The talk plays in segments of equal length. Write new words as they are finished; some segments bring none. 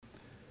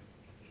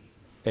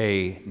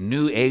a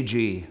New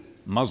Agey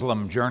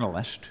Muslim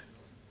journalist.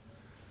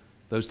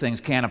 Those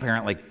things can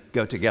apparently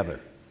go together.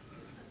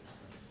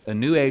 A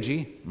New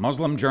Agey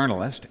Muslim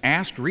journalist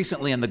asked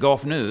recently in the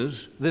Gulf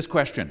News this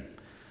question: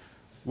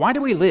 why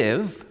do we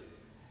live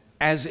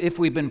as if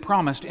we've been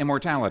promised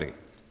immortality?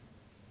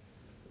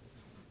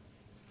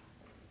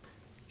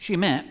 She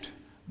meant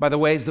by the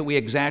ways that we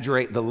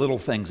exaggerate the little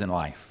things in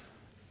life,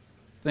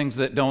 things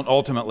that don't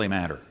ultimately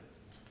matter.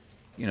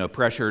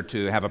 Pressure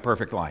to have a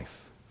perfect life,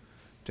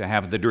 to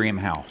have the dream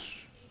house,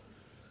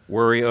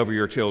 worry over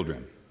your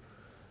children,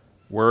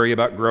 worry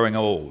about growing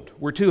old.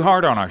 We're too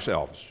hard on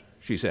ourselves,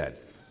 she said.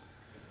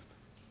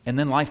 And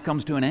then life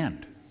comes to an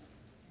end.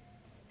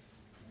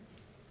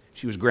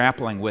 She was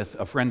grappling with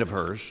a friend of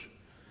hers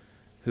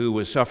who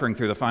was suffering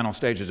through the final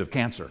stages of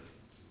cancer.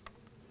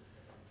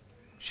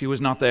 She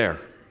was not there,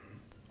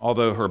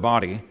 although her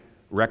body,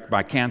 wrecked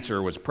by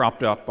cancer, was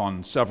propped up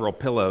on several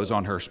pillows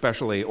on her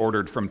specially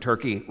ordered from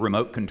Turkey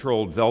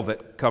remote-controlled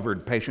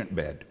velvet-covered patient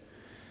bed.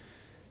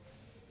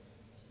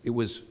 It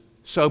was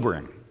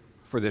sobering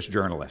for this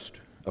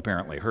journalist,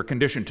 apparently. Her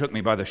condition took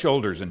me by the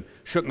shoulders and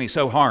shook me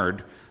so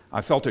hard,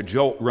 I felt a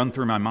jolt run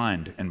through my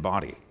mind and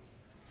body.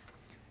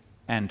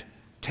 And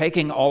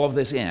taking all of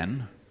this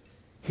in,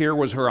 here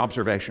was her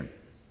observation.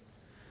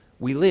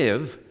 We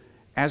live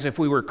as if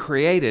we were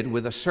created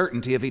with a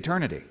certainty of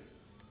eternity.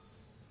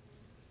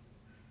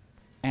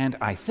 And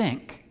I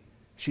think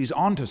she's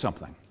onto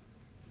something.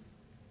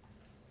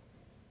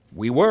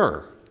 We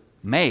were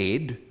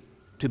made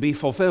to be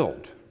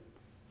fulfilled.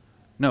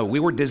 No, we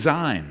were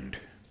designed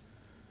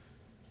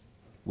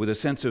with a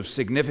sense of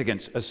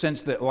significance, a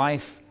sense that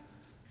life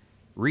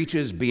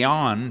reaches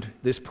beyond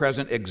this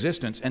present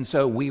existence, and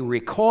so we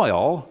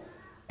recoil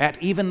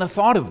at even the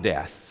thought of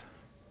death,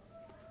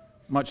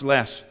 much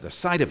less the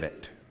sight of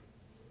it.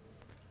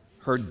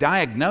 Her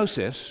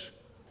diagnosis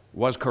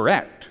was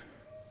correct.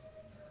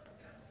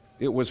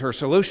 It was her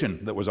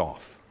solution that was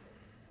off.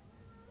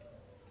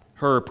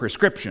 Her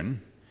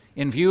prescription,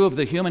 in view of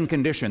the human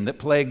condition that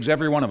plagues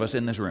every one of us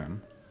in this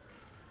room,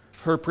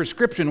 her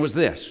prescription was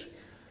this: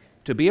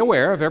 to be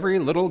aware of every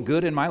little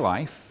good in my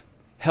life,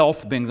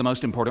 health being the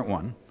most important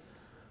one.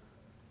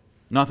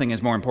 Nothing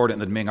is more important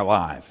than being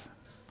alive.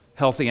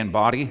 Healthy in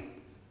body,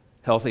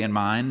 healthy in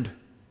mind,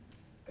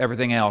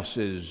 everything else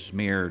is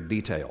mere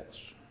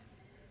details.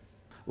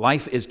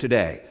 Life is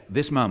today,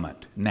 this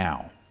moment,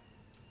 now.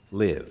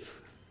 Live.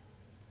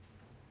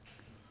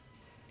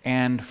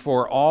 And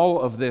for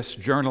all of this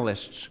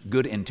journalist's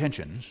good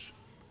intentions,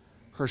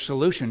 her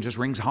solution just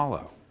rings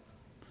hollow.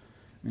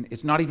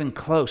 It's not even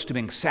close to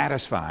being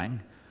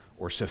satisfying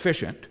or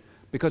sufficient,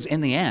 because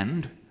in the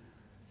end,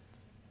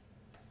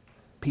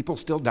 people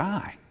still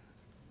die.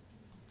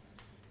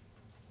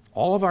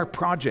 All of our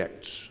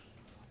projects,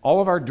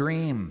 all of our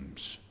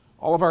dreams,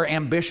 all of our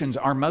ambitions,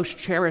 our most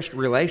cherished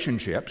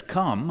relationships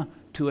come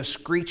to a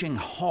screeching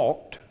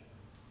halt,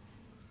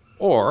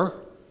 or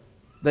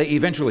they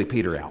eventually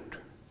peter out.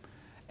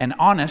 And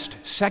honest,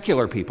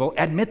 secular people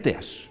admit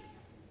this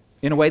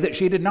in a way that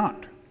she did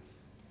not.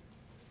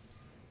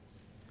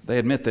 They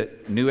admit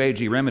that New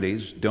Agey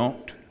remedies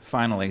don't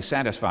finally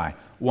satisfy.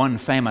 One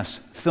famous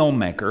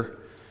filmmaker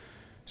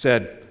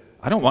said,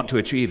 I don't want to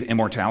achieve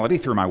immortality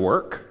through my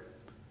work.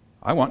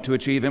 I want to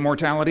achieve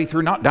immortality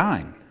through not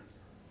dying.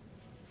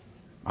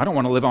 I don't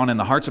want to live on in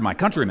the hearts of my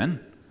countrymen.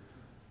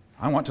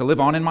 I want to live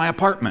on in my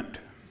apartment.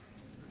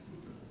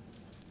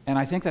 And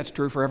I think that's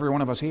true for every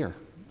one of us here.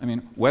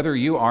 Whether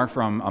you are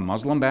from a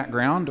Muslim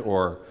background,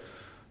 or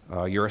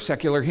you're a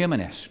secular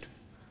humanist,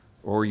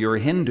 or you're a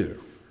Hindu,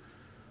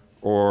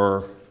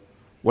 or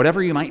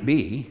whatever you might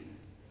be,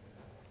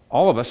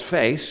 all of us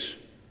face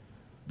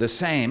the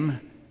same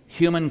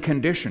human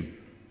condition.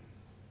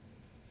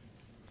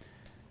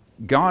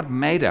 God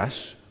made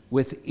us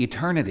with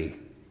eternity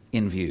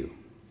in view.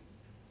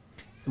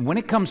 When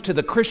it comes to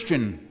the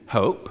Christian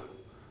hope,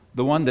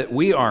 the one that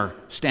we are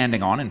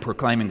standing on and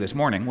proclaiming this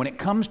morning, when it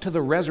comes to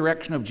the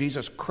resurrection of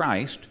Jesus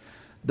Christ,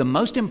 the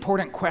most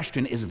important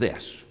question is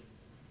this: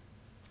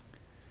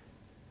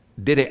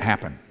 did it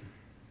happen?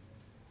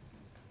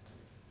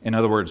 In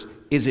other words,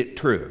 is it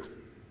true?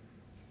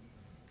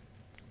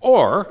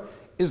 Or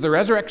is the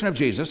resurrection of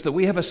Jesus that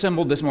we have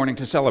assembled this morning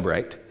to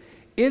celebrate,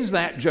 is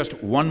that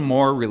just one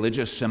more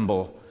religious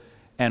symbol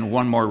and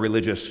one more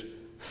religious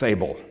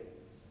fable?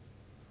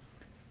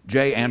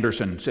 J.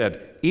 Anderson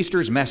said,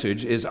 Easter's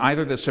message is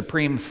either the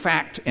supreme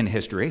fact in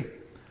history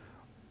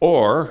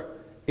or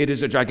it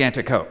is a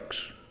gigantic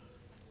hoax.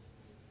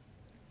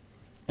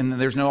 And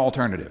there's no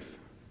alternative.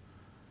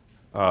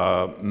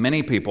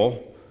 Many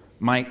people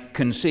might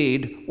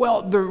concede,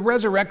 well, the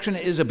resurrection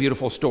is a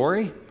beautiful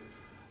story.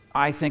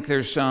 I think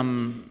there's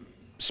some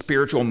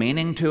spiritual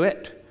meaning to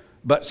it.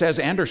 But, says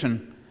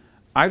Anderson,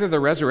 either the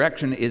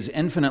resurrection is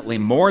infinitely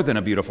more than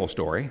a beautiful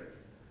story,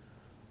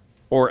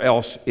 or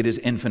else it is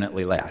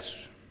infinitely less.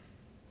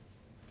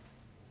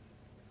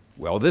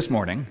 Well, this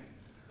morning,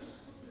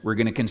 we're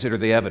going to consider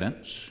the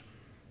evidence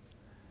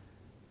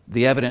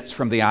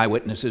from the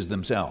eyewitnesses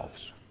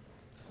themselves.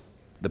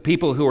 The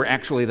people who were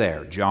actually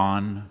there,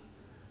 John,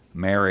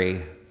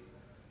 Mary,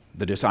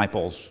 the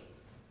disciples,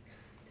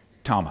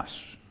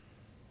 Thomas.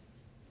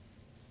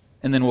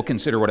 And then we'll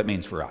consider what it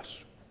means for us.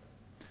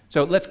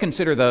 So let's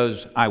consider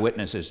those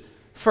eyewitnesses.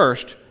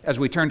 First, as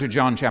we turn to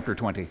John chapter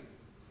 20.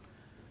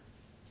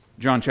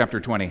 John chapter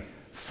 20.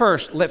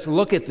 First, let's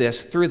look at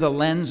this through the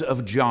lens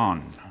of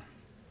John.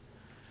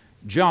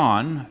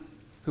 John,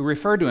 who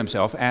referred to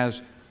himself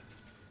as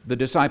the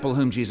disciple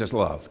whom Jesus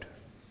loved,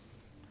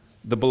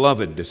 the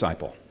beloved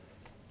disciple.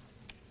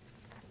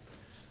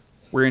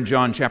 We're in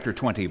John chapter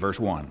 20, verse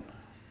 1.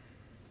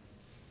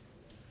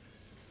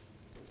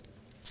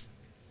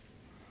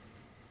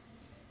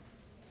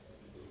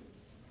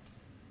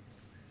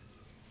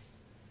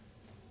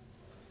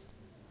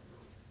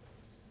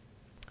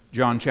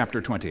 John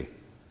chapter 20,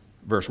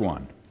 verse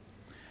 1.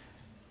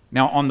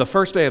 Now, on the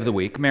first day of the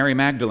week, Mary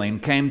Magdalene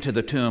came to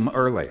the tomb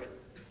early,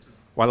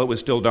 while it was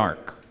still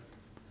dark,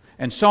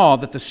 and saw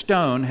that the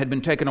stone had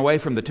been taken away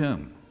from the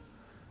tomb.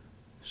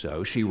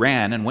 So she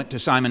ran and went to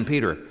Simon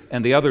Peter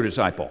and the other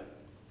disciple,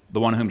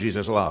 the one whom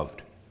Jesus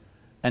loved,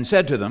 and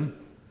said to them,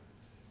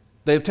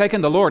 "They have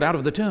taken the Lord out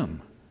of the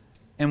tomb,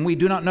 and we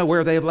do not know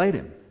where they have laid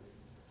him."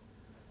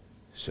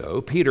 So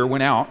Peter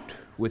went out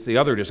with the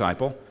other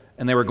disciple,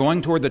 and they were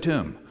going toward the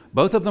tomb.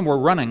 Both of them were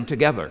running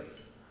together,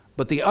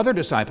 but the other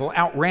disciple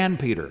outran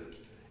Peter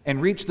and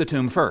reached the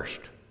tomb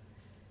first.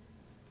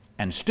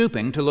 And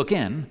stooping to look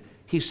in,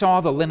 he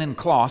saw the linen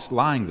cloths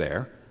lying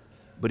there,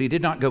 but he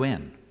did not go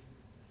in.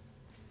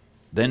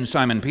 Then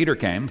Simon Peter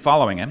came,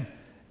 following him,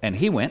 and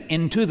he went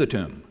into the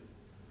tomb.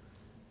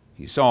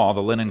 He saw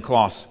the linen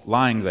cloths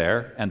lying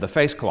there, and the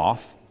face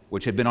cloth,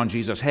 which had been on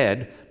Jesus'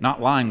 head,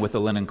 not lying with the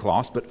linen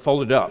cloths, but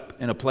folded up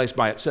in a place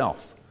by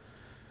itself.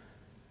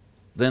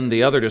 Then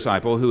the other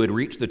disciple, who had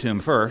reached the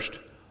tomb first,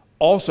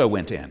 also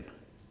went in,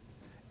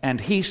 and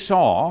he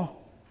saw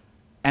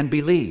and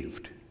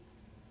believed.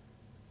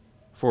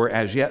 For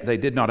as yet they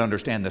did not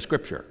understand the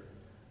scripture,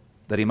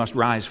 that he must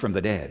rise from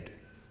the dead.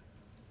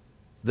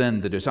 Then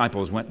the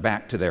disciples went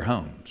back to their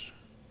homes.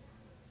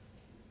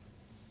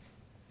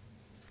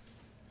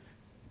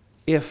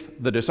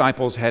 If the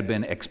disciples had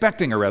been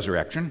expecting a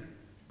resurrection,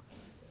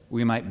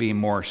 we might be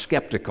more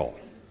skeptical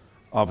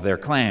of their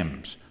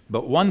claims.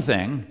 But one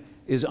thing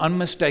is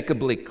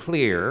unmistakably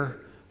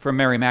clear from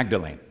Mary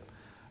Magdalene.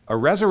 A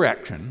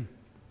resurrection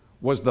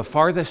was the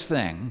farthest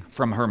thing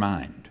from her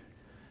mind.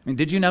 I mean,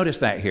 did you notice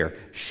that here?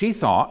 She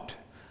thought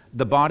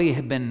the body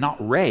had been not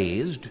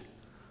raised,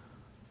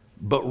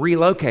 but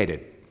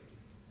relocated,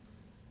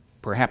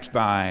 perhaps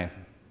by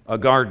a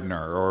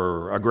gardener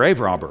or a grave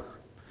robber.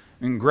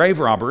 And grave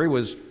robbery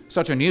was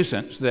such a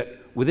nuisance that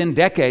within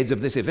decades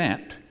of this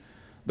event,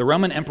 the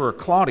Roman Emperor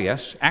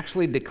Claudius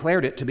actually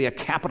declared it to be a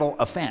capital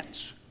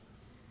offense.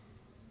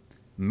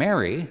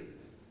 Mary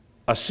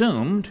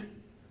assumed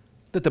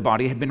that the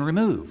body had been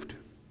removed.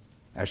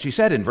 As she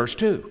said in verse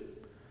 2,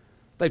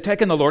 "They've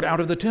taken the Lord out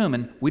of the tomb,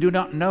 and we do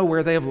not know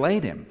where they have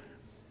laid him."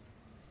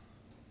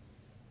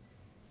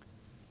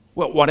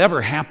 Well,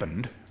 whatever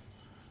happened,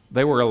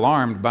 they were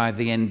alarmed by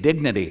the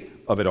indignity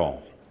of it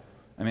all.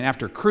 I mean,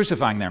 after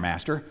crucifying their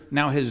master,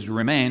 now his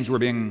remains were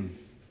being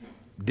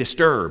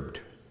disturbed.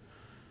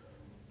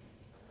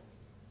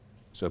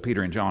 So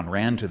Peter and John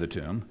ran to the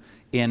tomb.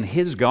 In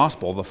his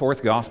gospel, the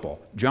fourth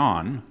gospel,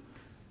 John,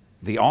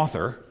 the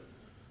author,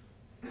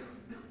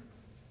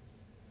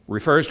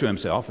 refers to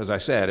himself, as I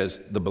said, as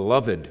the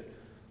beloved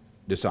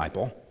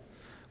disciple.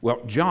 Well,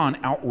 John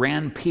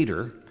outran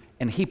Peter,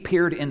 and he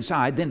peered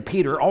inside. Then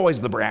Peter, always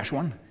the brash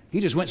one, he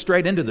just went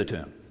straight into the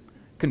tomb.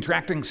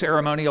 Contracting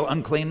ceremonial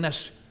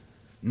uncleanness,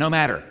 no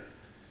matter.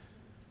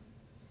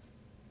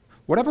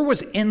 Whatever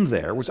was in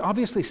there was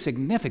obviously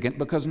significant,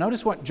 because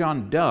notice what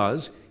John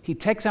does. He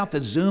takes out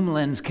the zoom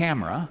lens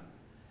camera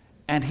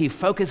and he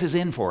focuses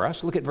in for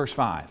us. Look at verse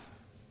 5.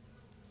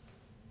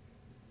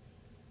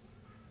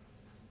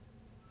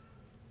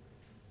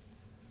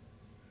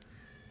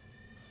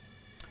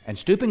 And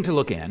stooping to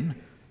look in,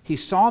 he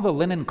saw the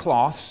linen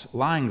cloths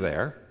lying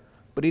there,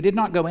 but he did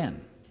not go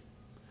in.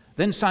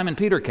 Then Simon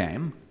Peter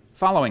came,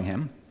 following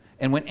him,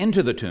 and went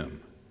into the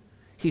tomb.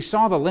 He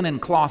saw the linen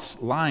cloths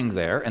lying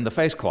there, and the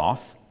face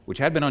cloth, which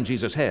had been on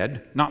Jesus'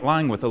 head, not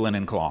lying with the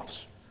linen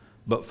cloths,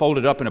 but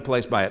folded up in a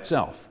place by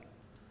itself.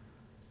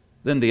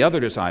 Then the other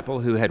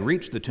disciple, who had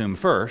reached the tomb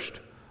first,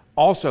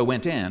 also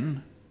went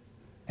in,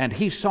 and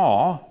he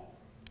saw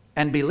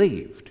and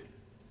believed.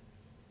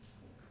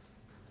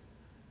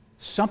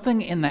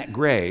 Something in that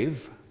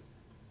grave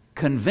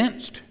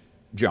convinced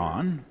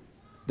John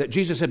that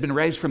Jesus had been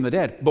raised from the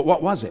dead. But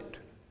what was it?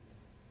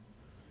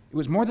 It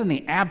was more than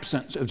the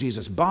absence of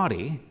Jesus'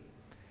 body.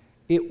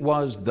 It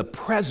was the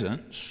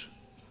presence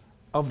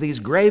of these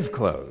grave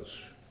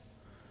clothes.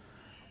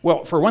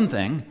 Well, for one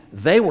thing,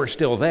 they were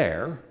still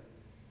there,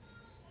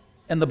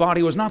 and the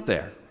body was not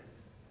there.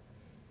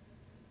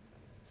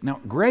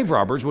 Now, grave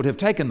robbers would have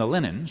taken the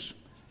linens,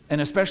 and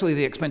especially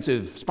the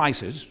expensive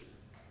spices,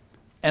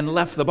 and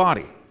left the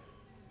body.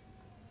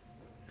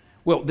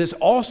 Well, this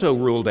also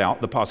ruled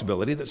out the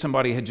possibility that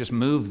somebody had just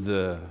moved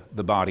the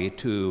body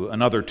to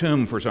another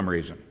tomb for some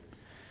reason.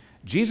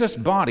 Jesus'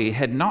 body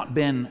had not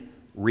been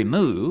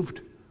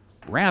removed.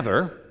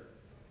 Rather,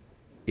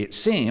 it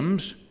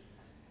seems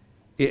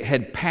it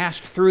had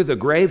passed through the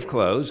grave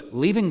clothes,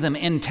 leaving them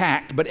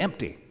intact but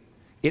empty.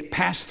 It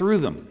passed through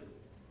them.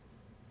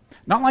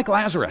 Not like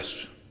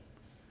Lazarus,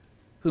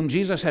 whom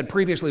Jesus had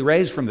previously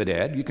raised from the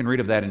dead. You can read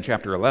of that in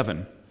chapter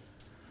 11.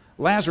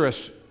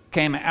 Lazarus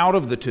came out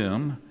of the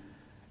tomb,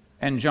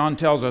 and John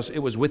tells us it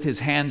was with his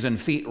hands and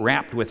feet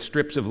wrapped with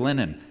strips of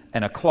linen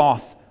and a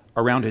cloth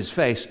around his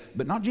face,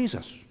 but not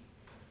Jesus.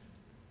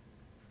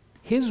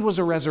 His was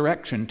a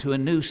resurrection to a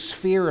new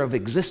sphere of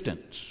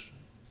existence.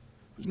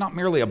 It was not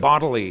merely a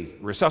bodily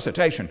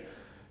resuscitation.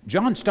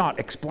 John Stott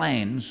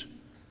explains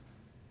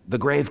the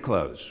grave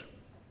clothes.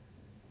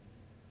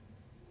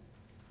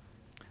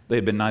 They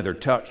had been neither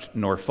touched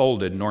nor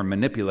folded nor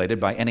manipulated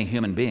by any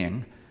human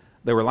being.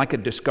 They were like a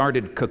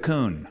discarded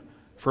cocoon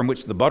from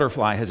which the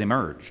butterfly has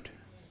emerged.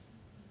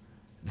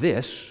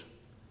 This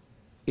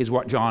is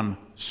what John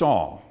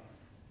saw.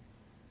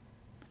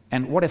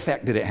 And what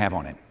effect did it have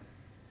on him?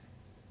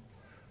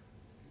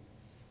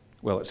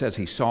 Well, it says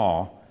he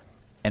saw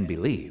and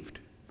believed.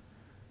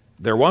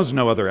 There was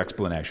no other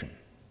explanation.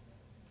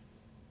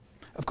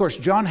 Of course,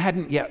 John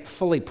hadn't yet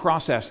fully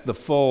processed the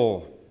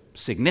full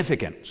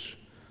significance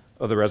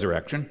of the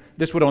resurrection.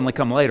 This would only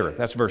come later.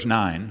 That's verse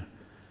 9,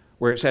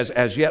 where it says,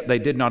 "As yet they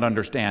did not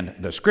understand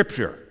the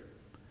Scripture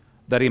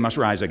that he must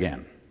rise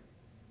again."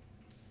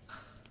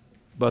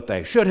 But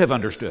they should have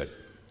understood,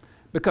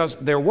 because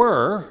there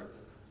were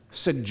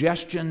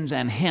suggestions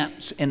and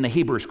hints in the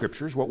Hebrew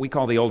Scriptures, what we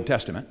call the Old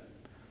Testament,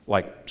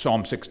 like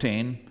Psalm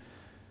 16,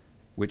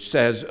 which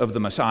says of the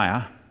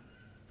Messiah,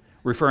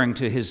 referring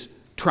to his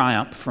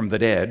triumph from the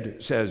dead,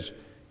 says,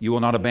 "You will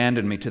not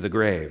abandon me to the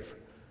grave,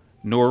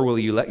 nor will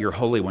you let your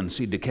Holy One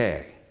see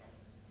decay."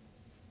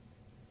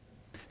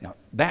 Now,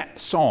 that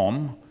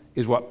psalm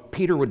is what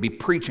Peter would be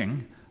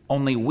preaching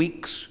only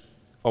weeks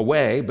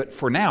away, but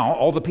for now,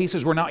 all the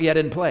pieces were not yet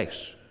in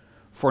place.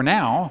 For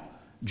now,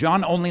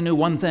 John only knew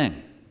one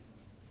thing.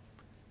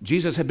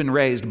 Jesus had been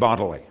raised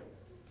bodily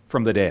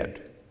from the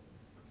dead.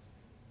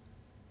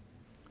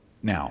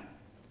 Now,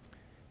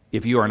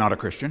 if you are not a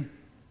Christian,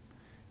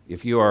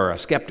 if you are a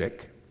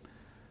skeptic,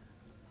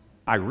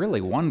 I really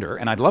wonder,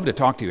 and I'd love to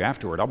talk to you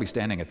afterward, I'll be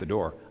standing at the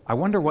door, I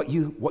wonder what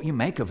you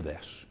make of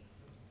this,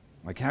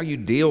 like how you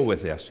deal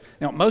with this.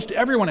 Now, most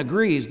everyone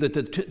agrees that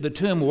the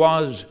tomb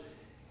was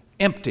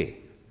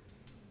empty.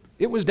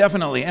 It was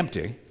definitely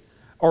empty,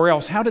 or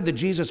else how did the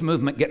Jesus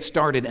movement get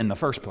started in the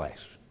first place?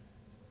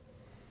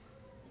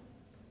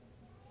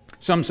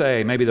 Some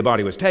say maybe the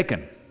body was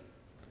taken,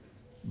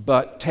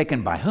 but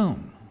taken by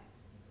whom?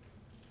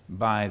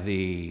 By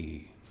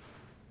the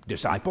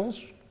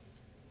disciples?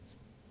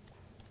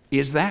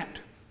 Is that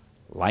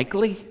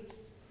likely?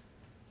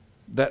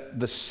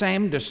 That the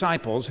same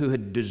disciples who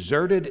had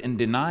deserted and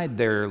denied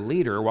their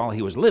leader while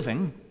he was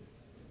living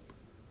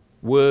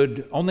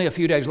would only a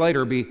few days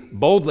later be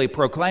boldly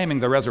proclaiming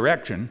the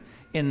resurrection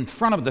in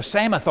front of the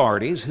same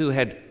authorities who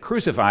had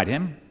crucified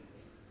him,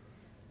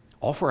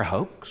 all for a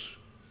hoax?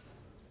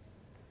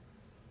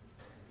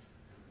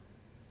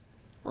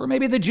 Or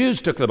maybe the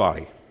Jews took the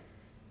body.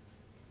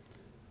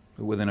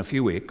 But within a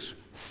few weeks,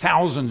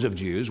 thousands of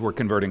Jews were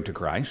converting to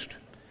Christ.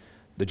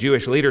 The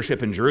Jewish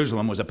leadership in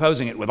Jerusalem was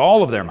opposing it with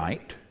all of their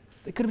might.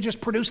 They could have just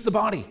produced the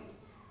body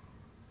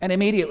and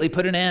immediately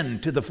put an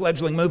end to the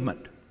fledgling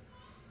movement.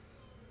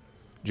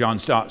 John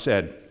Stott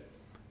said,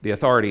 "The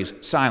authorities'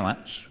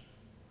 silence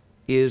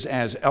is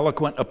as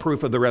eloquent a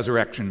proof of the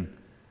resurrection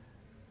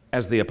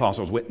as the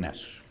apostles'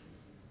 witness."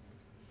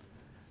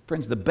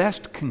 Friends, the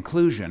best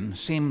conclusion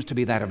seems to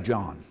be that of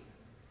John.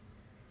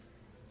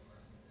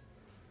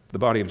 The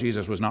body of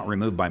Jesus was not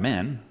removed by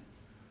men.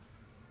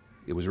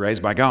 It was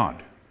raised by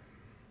God.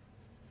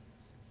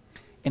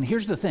 And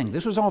here's the thing,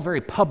 this was all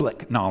very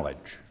public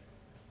knowledge.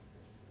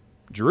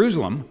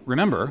 Jerusalem,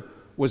 remember,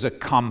 was a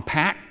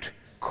compact,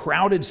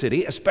 crowded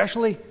city,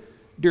 especially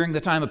during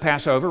the time of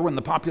Passover when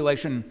the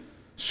population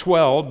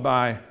swelled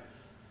by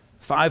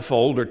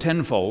fivefold or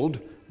tenfold.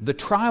 The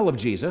trial of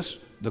Jesus,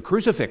 the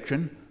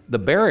crucifixion, the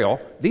burial,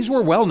 these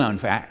were well-known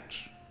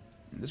facts.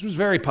 This was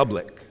very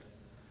public.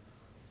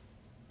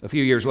 A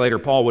few years later,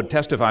 Paul would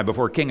testify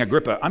before King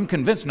Agrippa, "I'm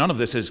convinced none of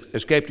this has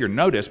escaped your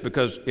notice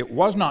because it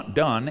was not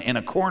done in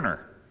a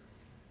corner."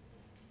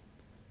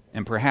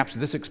 And perhaps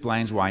this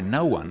explains why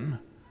no one,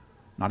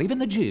 not even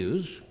the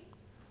Jews,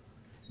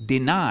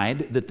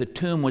 denied that the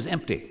tomb was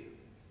empty.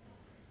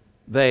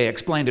 They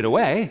explained it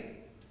away,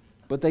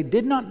 but they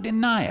did not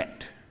deny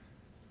it.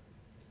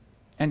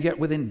 And yet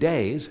within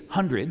days,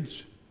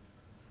 hundreds,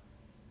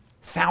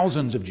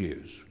 thousands of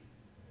Jews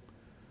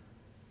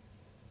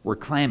were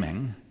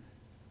claiming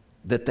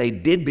that they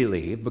did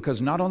believe,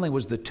 because not only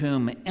was the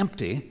tomb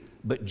empty,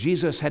 but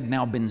Jesus had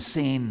now been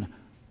seen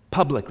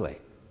publicly.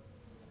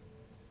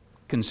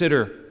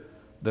 Consider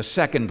the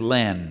second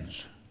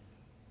lens,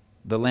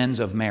 the lens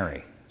of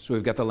Mary. So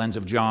we've got the lens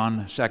of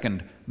John,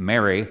 second,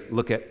 Mary.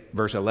 Look at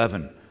verse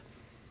 11.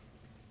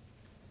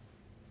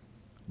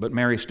 "But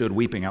Mary stood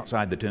weeping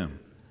outside the tomb.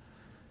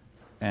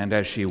 And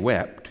as she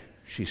wept,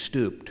 she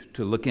stooped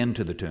to look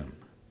into the tomb,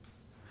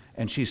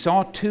 and she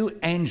saw two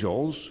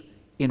angels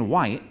in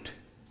white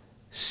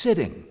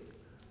sitting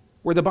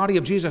where the body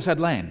of Jesus had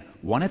lain,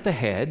 one at the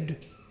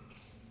head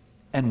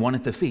and one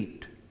at the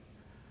feet.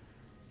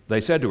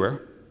 They said to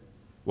her,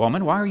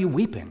 "Woman, why are you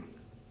weeping?"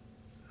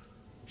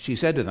 She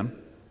said to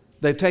them,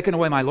 "They've taken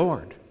away my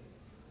Lord,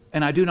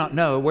 and I do not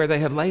know where they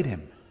have laid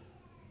him."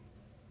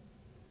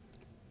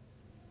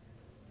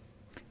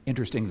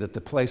 Interesting that the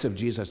place of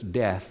Jesus'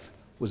 death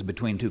was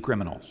between two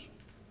criminals.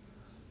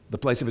 The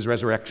place of his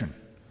resurrection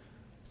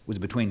was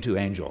between two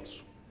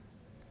angels.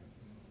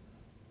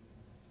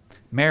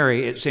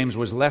 Mary, it seems,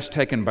 was less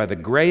taken by the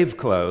grave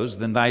clothes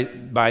than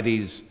by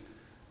these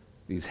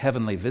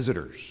heavenly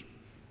visitors,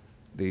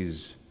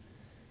 these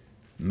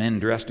men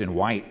dressed in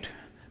white.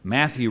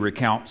 Matthew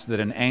recounts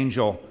that an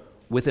angel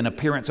with an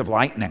appearance of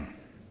lightning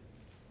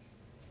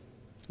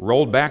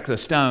rolled back the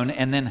stone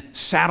and then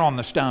sat on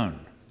the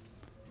stone,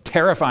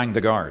 terrifying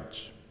the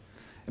guards.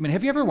 I mean,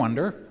 have you ever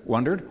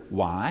wondered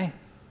why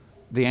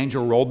the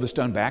angel rolled the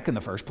stone back in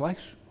the first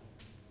place?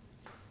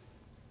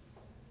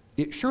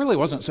 It surely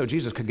wasn't so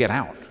Jesus could get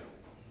out.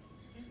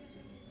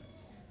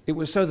 It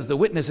was so that the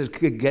witnesses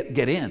could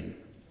get in.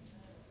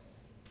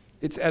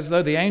 It's as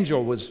though the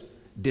angel was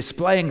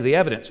displaying the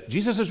evidence.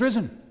 Jesus is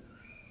risen.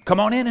 Come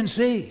on in and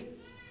see.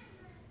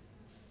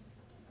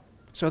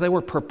 So they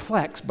were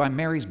perplexed by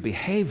Mary's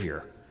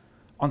behavior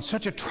on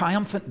such a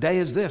triumphant day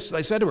as this.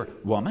 They said to her,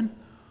 "Woman,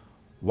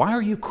 why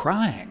are you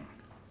crying?"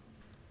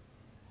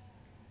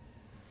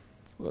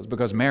 Well, it's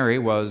because Mary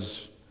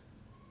was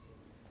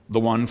the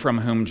one from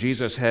whom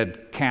Jesus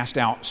had cast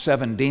out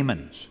 7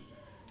 demons.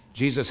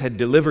 Jesus had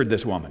delivered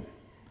this woman,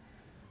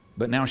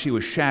 but now she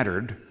was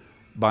shattered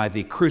by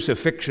the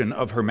crucifixion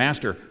of her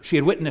master. She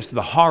had witnessed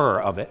the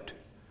horror of it,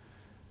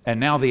 and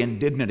now the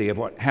indignity of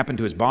what happened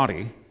to his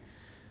body.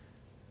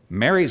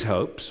 Mary's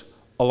hopes,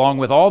 along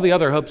with all the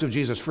other hopes of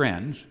Jesus'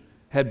 friends,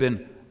 had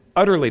been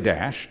utterly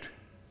dashed.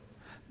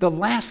 The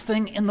last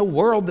thing in the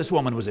world this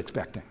woman was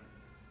expecting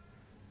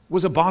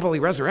was a bodily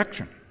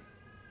resurrection.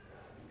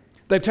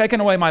 "They've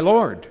taken away my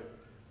Lord,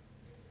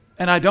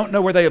 and I don't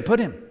know where they have put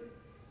him."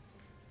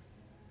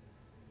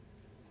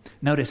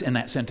 Notice in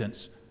that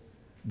sentence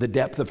the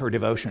depth of her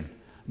devotion.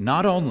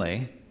 Not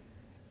only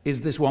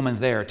is this woman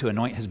there to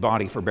anoint his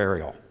body for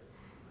burial,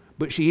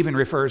 but she even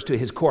refers to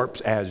his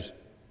corpse as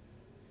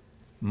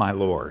my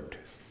Lord.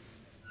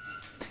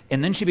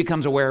 And then she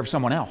becomes aware of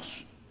someone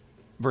else.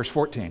 Verse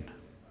 14.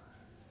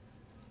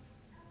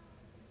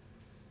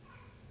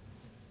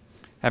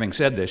 Having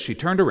said this, she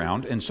turned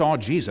around and saw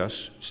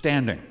Jesus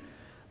standing,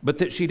 but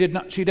that she did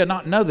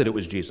not know that it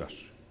was Jesus.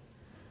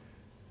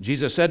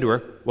 Jesus said to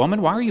her,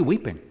 "Woman, why are you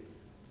weeping?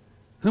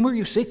 Whom are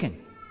you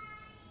seeking?"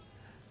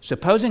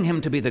 Supposing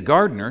him to be the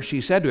gardener, she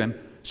said to him,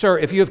 "Sir,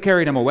 if you have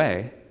carried him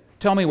away,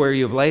 tell me where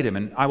you have laid him,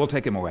 and I will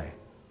take him away."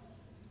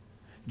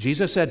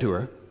 Jesus said to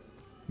her,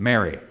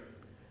 "Mary."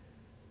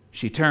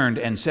 She turned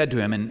and said to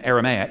him in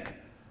Aramaic,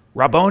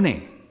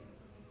 "Rabboni,"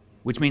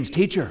 which means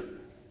teacher.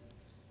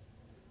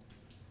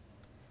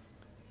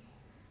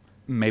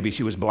 Maybe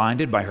she was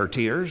blinded by her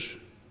tears.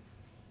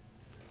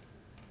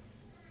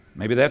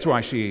 Maybe that's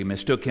why she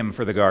mistook him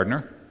for the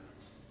gardener.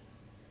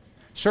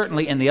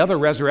 Certainly in the other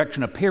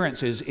resurrection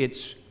appearances,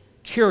 it's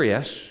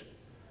curious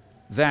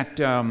that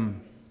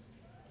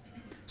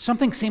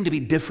something seemed to be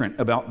different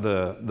about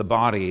the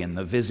body and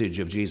the visage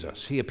of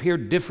Jesus. He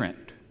appeared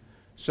different,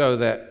 so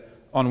that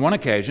on one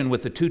occasion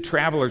with the 2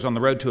 travelers on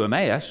the road to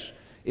Emmaus,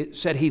 it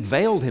said he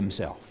veiled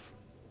himself.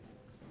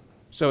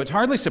 So it's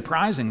hardly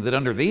surprising that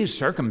under these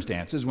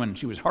circumstances, when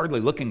she was hardly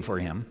looking for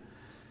him,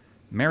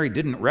 Mary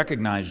didn't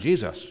recognize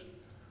Jesus.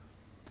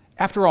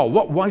 After all,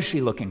 what was she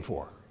looking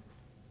for?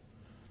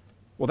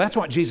 Well, that's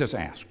what Jesus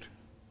asked.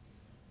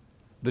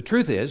 The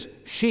truth is,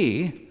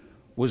 she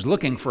was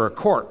looking for a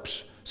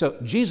corpse. So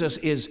Jesus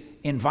is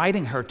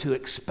inviting her to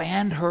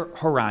expand her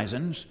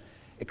horizons,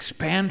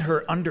 expand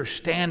her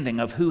understanding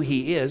of who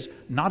he is,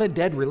 not a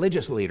dead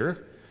religious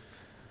leader.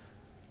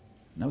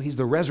 No, he's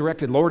the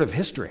resurrected Lord of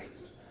history.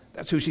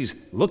 That's who she's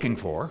looking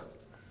for.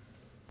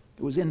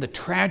 It was in the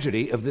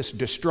tragedy of this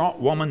distraught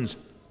woman's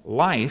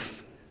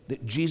life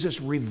that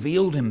Jesus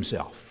revealed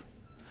himself.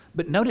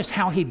 But notice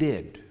how he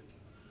did.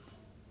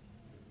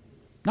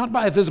 Not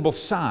by a visible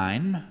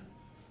sign,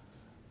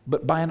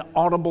 but by an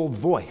audible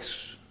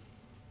voice.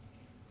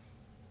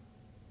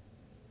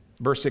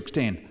 Verse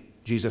 16,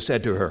 Jesus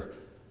said to her,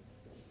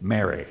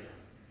 "Mary."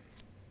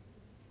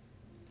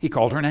 He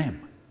called her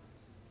name,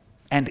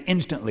 and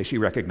instantly she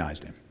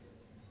recognized him.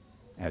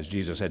 As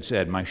Jesus had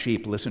said, "My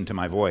sheep listen to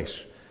my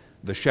voice.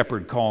 The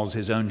shepherd calls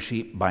his own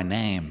sheep by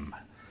name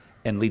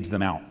and leads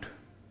them out."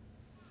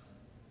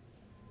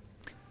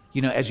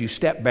 You know, as you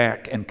step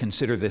back and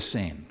consider this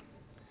scene,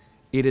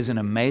 it is an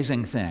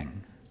amazing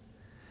thing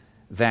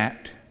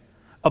that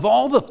of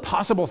all the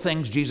possible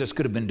things Jesus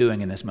could have been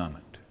doing in this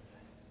moment,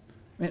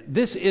 I mean,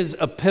 this is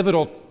a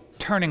pivotal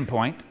turning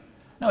point.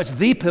 No, it's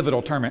the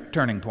pivotal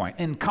turning point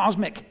in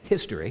cosmic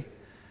history.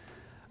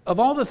 Of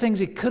all the things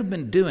he could have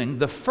been doing,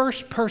 the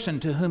first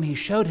person to whom he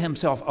showed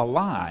himself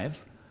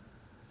alive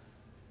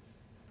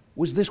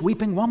was this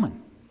weeping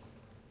woman.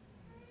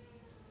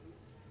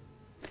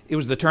 It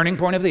was the turning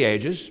point of the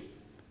ages.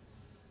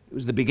 It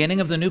was the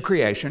beginning of the new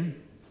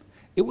creation.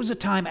 It was a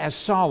time as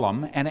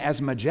solemn and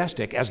as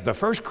majestic as the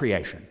first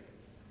creation,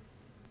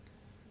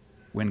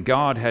 when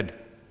God had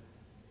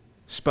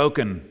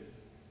spoken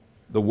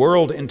the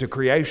world into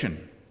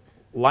creation.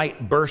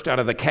 Light burst out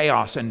of the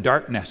chaos and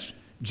darkness.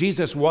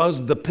 Jesus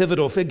was the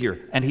pivotal figure,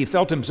 and he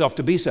felt himself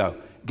to be so.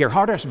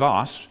 Gerhardus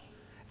Voss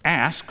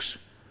asks,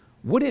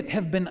 would it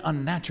have been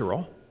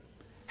unnatural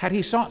had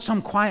he sought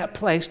some quiet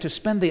place to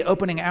spend the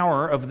opening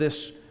hour of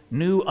this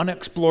new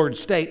unexplored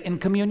state in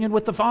communion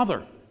with the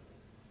Father?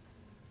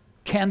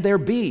 Can there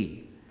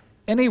be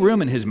any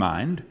room in his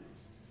mind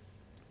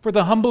for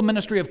the humble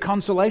ministry of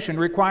consolation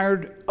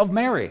required of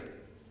Mary?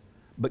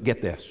 But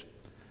get this,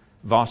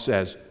 Voss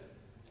says,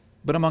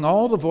 but among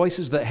all the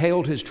voices that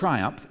hailed his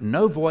triumph,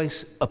 no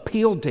voice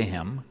appealed to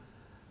him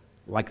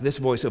like this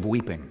voice of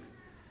weeping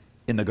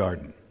in the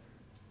garden.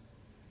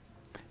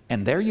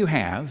 And there you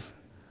have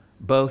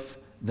both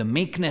the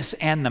meekness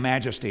and the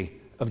majesty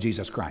of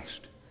Jesus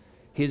Christ,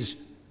 his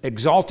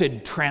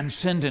exalted,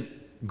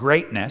 transcendent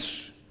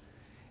greatness,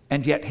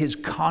 and yet his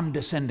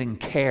condescending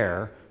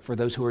care for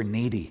those who are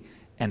needy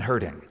and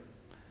hurting.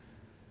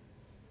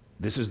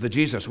 This is the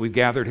Jesus we've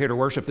gathered here to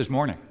worship this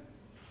morning.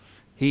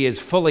 He is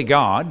fully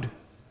God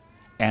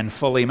and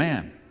fully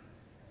man.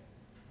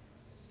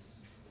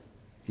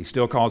 He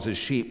still calls his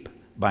sheep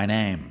by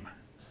name.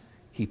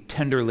 He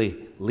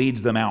tenderly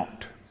leads them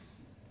out.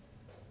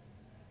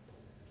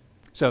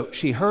 So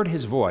she heard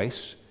his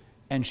voice,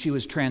 and she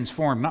was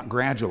transformed, not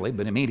gradually,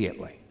 but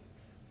immediately.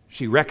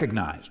 She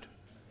recognized,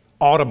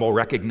 audible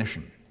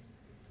recognition.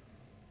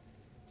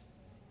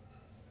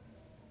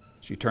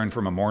 She turned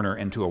from a mourner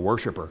into a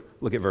worshiper.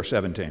 Look at verse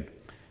 17.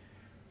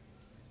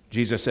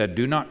 Jesus said,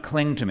 do not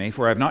cling to me,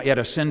 for I have not yet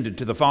ascended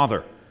to the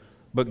Father,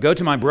 but go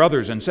to my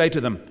brothers and say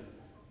to them,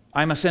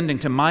 I am ascending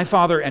to my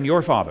Father and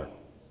your Father,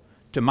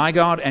 to my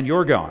God and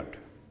your God.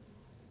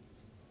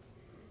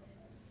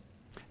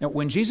 Now,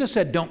 when Jesus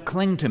said, don't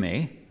cling to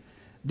me,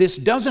 this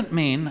doesn't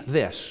mean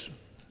this.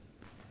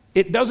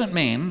 It doesn't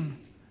mean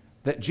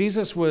that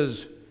Jesus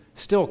was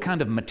still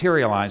kind of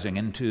materializing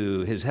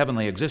into his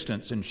heavenly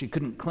existence and she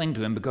couldn't cling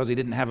to him because he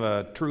didn't have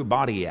a true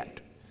body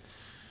yet.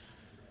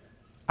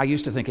 I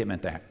used to think it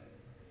meant that.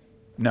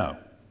 No.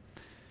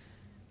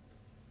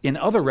 In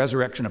other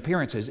resurrection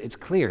appearances, it's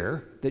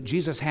clear that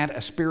Jesus had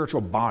a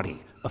spiritual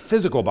body, a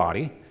physical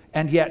body,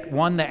 and yet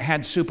one that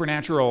had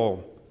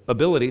supernatural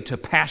ability to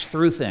pass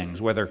through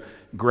things, whether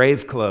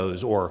grave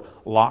clothes or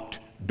locked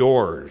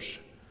doors.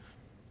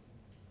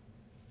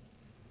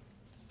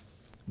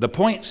 The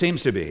point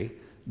seems to be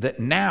that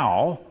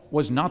now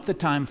was not the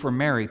time for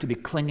Mary to be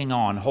clinging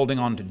on, holding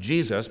on to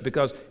Jesus,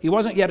 because he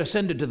wasn't yet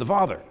ascended to the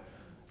Father.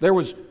 There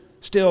was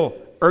still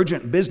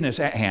urgent business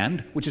at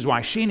hand, which is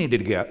why she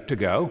needed to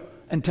go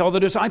and tell the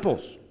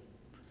disciples,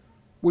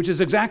 which is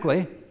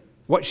exactly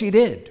what she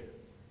did.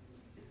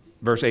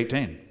 Verse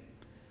 18.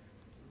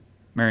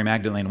 Mary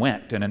Magdalene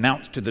went and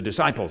announced to the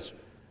disciples,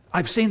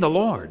 I've seen the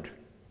Lord,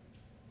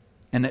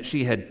 and that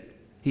he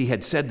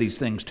had said these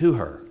things to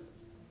her.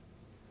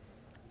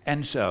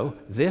 And so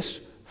this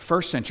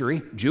first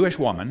century Jewish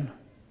woman,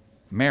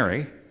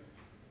 Mary,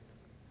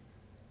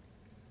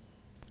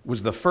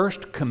 was the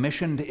first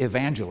commissioned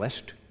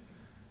evangelist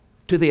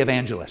to the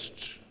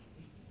evangelists,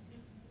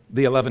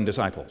 the 11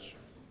 disciples,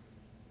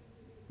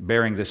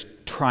 bearing this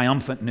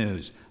triumphant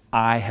news,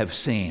 I have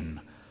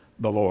seen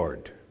the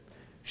Lord.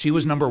 She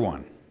was number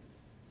one.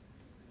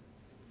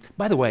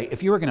 By the way,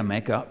 if you were going to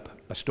make up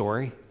a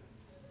story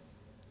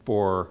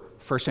for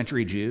first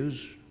century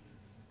Jews,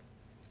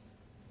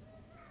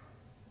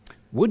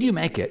 would you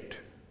make it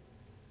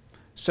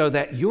so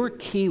that your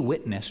key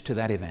witness to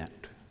that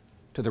event,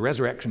 to the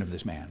resurrection of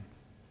this man,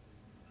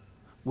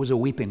 was a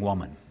weeping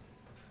woman?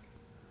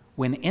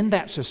 When in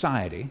that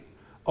society,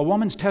 a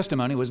woman's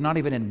testimony was not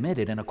even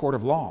admitted in a court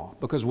of law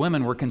because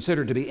women were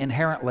considered to be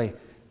inherently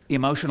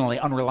emotionally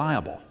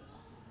unreliable.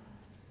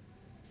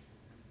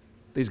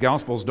 These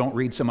Gospels don't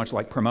read so much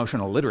like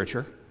promotional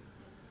literature.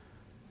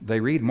 They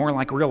read more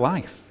like real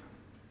life.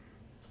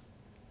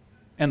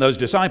 And those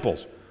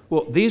disciples,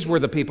 well, these were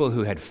the people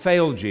who had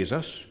failed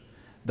Jesus.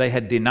 They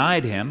had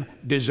denied him,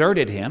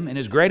 deserted him in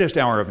his greatest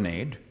hour of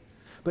need.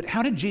 But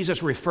how did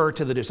Jesus refer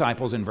to the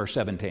disciples in verse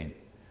 17?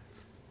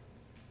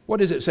 What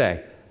does it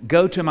say?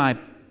 Go to my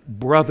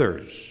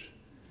brothers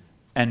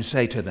and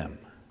say to them.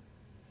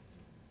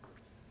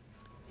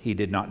 He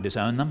did not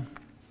disown them.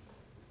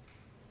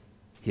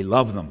 He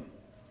loved them.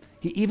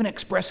 He even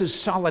expresses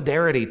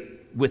solidarity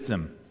with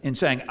them in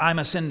saying, I'm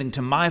ascending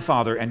to my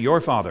Father and your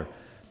Father,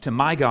 to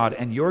my God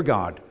and your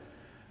God.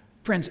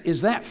 Friends,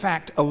 is that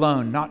fact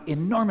alone not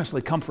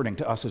enormously comforting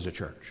to us as a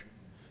church?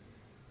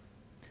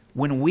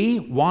 When we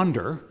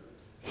wander,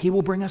 he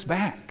will bring us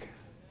back.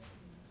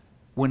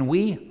 When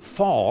we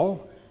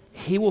fall,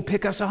 he will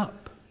pick us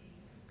up.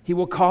 He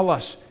will call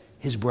us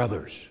his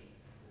brothers,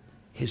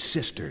 his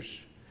sisters.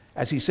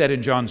 As he said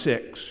in John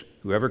 6,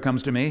 whoever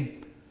comes to me,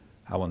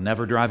 I will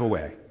never drive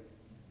away.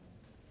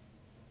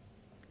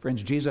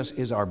 Friends, Jesus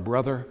is our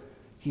brother,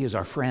 He is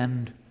our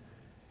friend,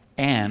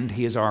 and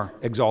He is our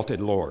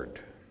exalted Lord,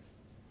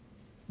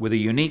 with a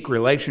unique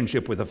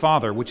relationship with the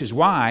Father, which is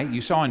why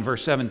you saw in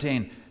verse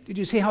 17, did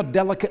you see how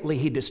delicately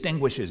He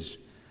distinguishes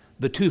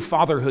the two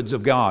fatherhoods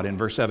of God in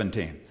verse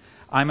 17?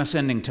 I'm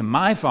ascending to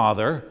my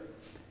Father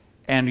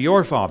and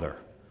your Father.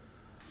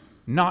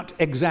 Not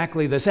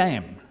exactly the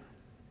same.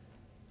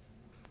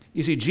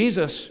 You see,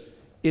 Jesus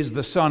is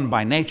the Son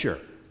by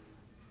nature.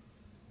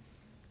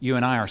 You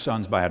and I are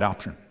sons by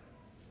adoption.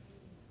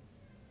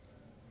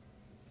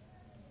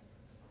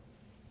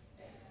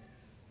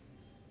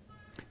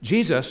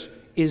 Jesus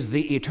is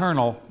the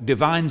eternal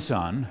divine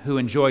Son who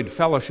enjoyed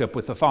fellowship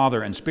with the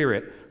Father and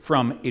Spirit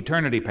from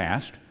eternity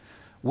past.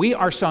 We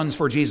are sons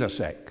for Jesus'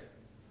 sake,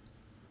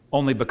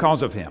 only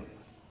because of Him,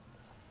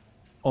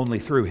 only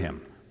through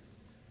Him.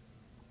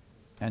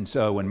 And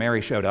so when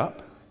Mary showed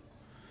up,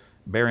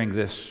 bearing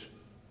this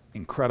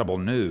incredible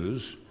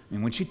news,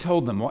 and when she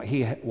told them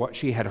what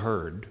she had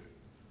heard,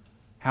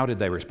 how did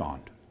they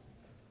respond?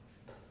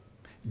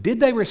 Did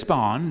they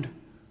respond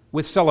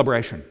with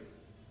celebration,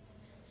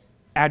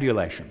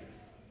 adulation?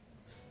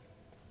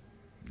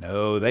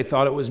 No, they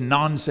thought it was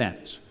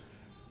nonsense.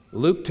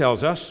 Luke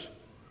tells us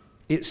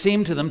it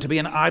seemed to them to be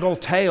an idle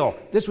tale.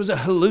 This was a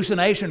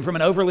hallucination from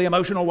an overly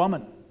emotional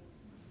woman,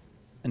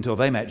 until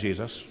they met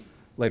Jesus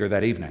later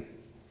that evening.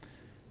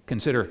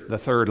 Consider the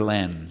third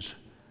lens,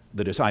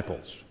 the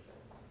disciples.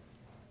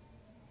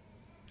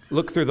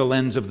 Look through the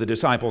lens of the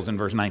disciples in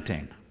verse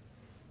 19.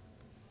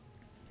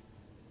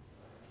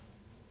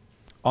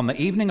 On the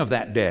evening of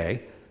that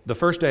day, the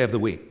first day of the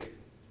week,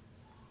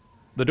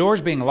 the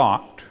doors being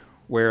locked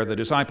where the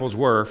disciples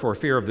were for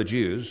fear of the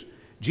Jews,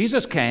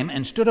 Jesus came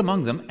and stood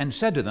among them and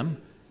said to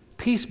them,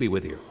 "Peace be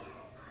with you."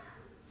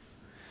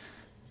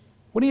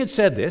 When He had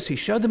said this, He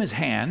showed them His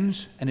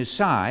hands and His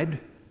side.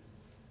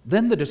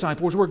 Then the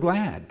disciples were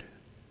glad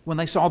when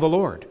they saw the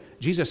Lord.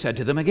 Jesus said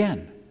to them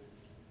again,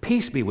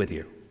 "Peace be with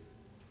you.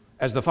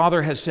 As the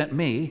Father has sent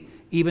me,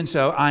 even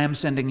so I am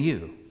sending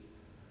you."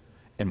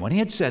 And when He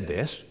had said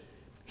this,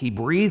 He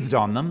breathed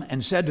on them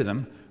and said to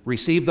them,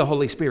 "Receive the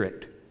Holy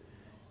Spirit.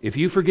 If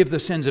you forgive the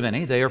sins of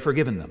any, they are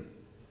forgiven them.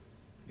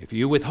 If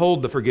you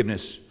withhold the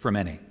forgiveness from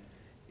any,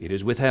 it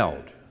is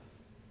withheld."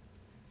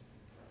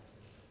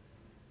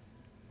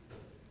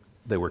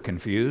 They were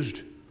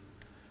confused.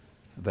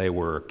 They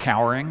were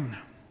cowering.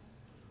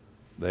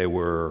 They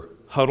were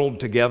huddled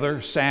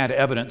together, sad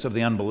evidence of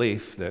the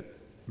unbelief that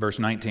verse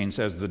 19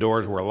 says the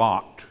doors were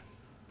locked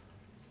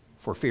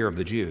for fear of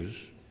the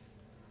Jews.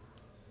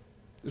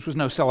 This was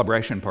no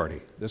celebration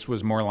party. This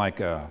was more like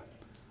a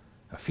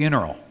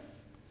funeral.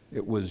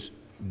 It was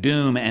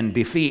doom and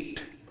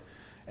defeat.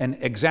 And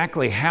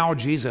exactly how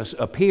Jesus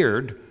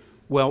appeared,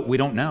 well, we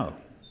don't know.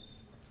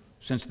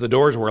 Since the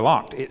doors were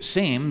locked, it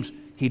seems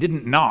He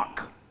didn't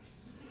knock.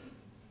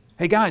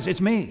 "Hey guys,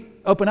 it's me.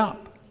 Open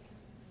up."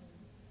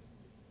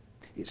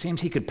 It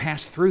seems He could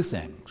pass through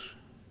things.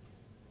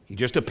 He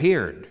just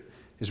appeared.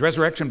 His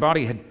resurrection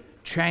body had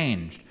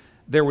changed.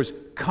 There was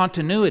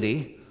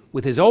continuity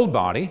with His old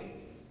body.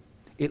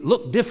 It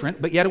looked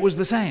different, but yet it was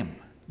the same.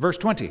 Verse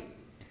 20,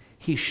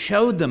 He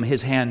showed them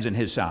His hands and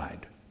His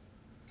side.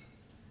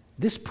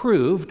 This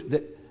proved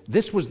that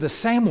this was the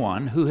same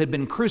one who had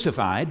been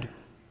crucified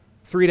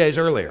 3 days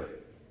earlier.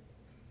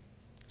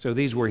 So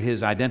these were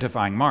His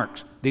identifying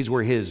marks. These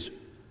were His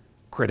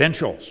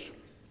credentials.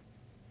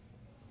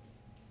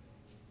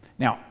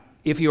 Now,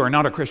 if you are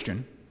not a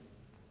Christian,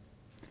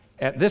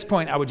 at this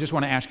point I would just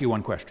want to ask you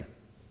one question.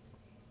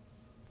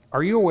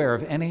 Are you aware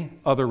of any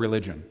other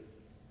religion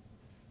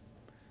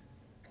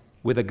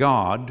with a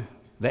God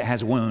that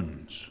has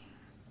wounds?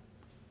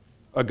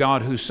 A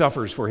God who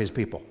suffers for His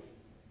people?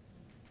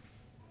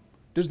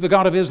 Does the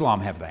God of Islam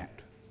have that?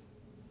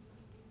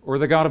 Or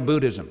the God of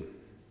Buddhism?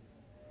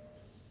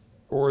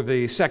 Or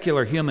the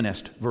secular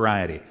humanist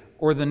variety?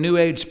 Or the New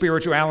Age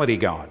spirituality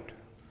God?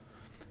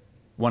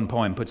 One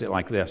poem puts it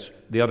like this: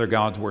 "The other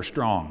gods were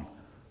strong,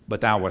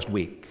 but thou wast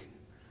weak.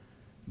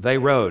 They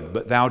rode,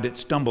 but thou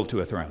didst stumble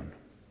to a throne.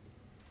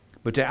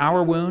 But to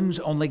our wounds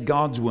only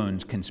God's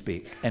wounds can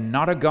speak, and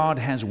not a God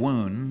has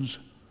wounds,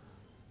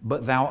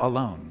 but thou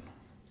alone."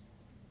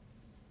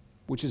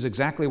 Which is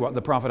exactly what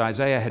the prophet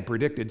Isaiah had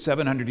predicted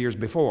 700 years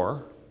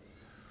before,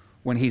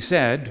 when he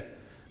said,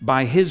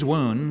 "By His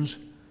wounds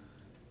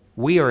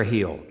we are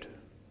healed."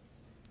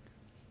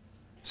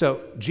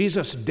 So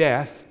Jesus'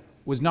 death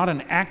was not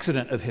an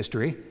accident of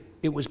history,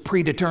 it was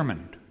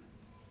predetermined,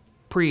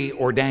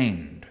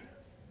 preordained.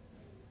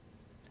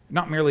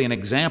 Not merely an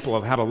example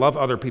of how to love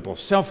other people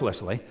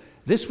selflessly,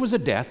 this was a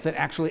death that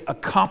actually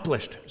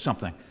accomplished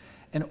something.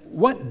 And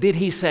what did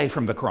He say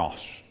from the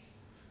cross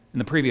in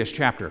the previous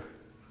chapter?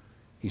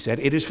 He said,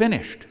 "It is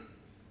finished."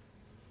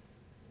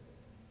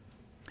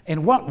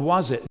 And what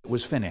was it that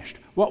was finished?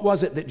 What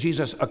was it that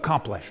Jesus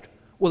accomplished?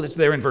 Well, it's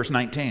there in verse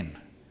 19.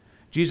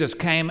 Jesus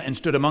came and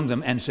stood among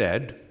them and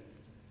said,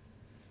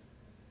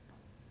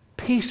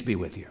 "Peace be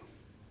with you."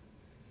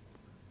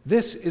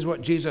 This is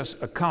what Jesus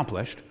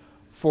accomplished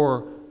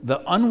for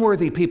the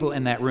unworthy people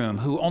in that room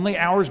who only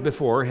hours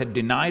before had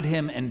denied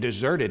him and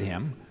deserted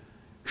him,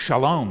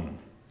 shalom,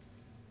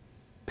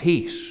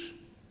 peace.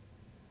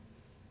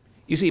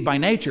 You see, by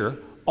nature,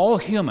 all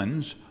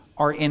humans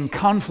are in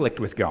conflict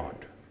with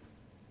God.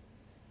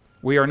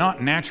 We are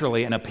not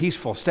naturally in a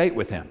peaceful state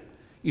with him.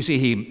 You see,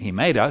 he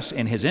made us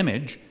in his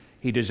image.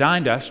 He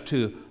designed us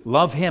to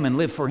love him and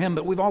live for him,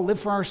 but we've all lived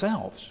for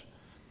ourselves.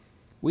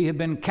 We have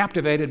been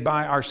captivated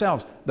by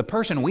ourselves. The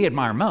person we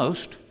admire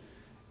most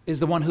is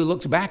the one who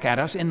looks back at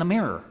us in the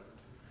mirror.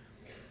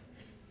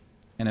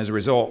 And as a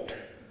result,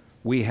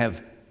 we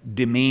have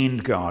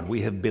demeaned God,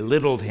 we have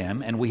belittled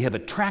him, and we have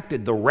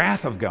attracted the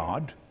wrath of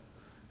God,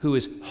 who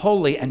is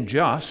holy and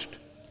just,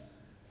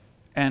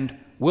 and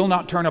will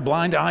not turn a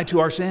blind eye to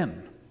our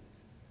sin.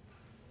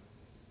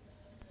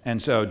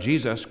 And so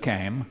Jesus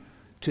came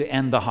to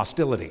end the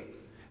hostility.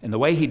 And the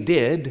way he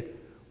did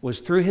was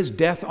through his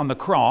death on the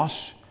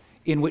cross,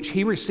 in which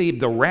he received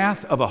the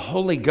wrath of a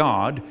holy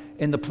God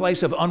in the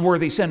place of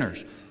unworthy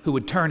sinners who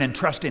would turn and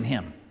trust in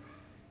him.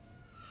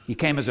 He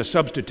came as a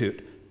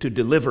substitute to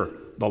deliver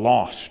the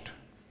lost.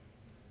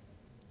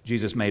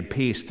 Jesus made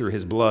peace through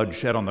his blood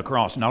shed on the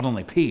cross. Not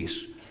only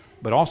peace,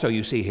 but also,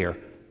 you see here,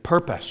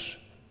 purpose.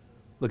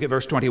 Look at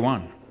verse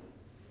 21.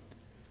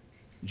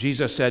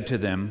 Jesus said to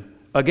them,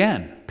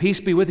 again, peace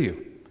be with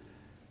you.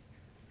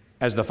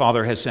 As the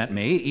Father has sent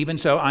me, even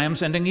so I am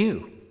sending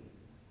you.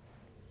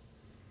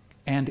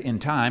 And in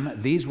time,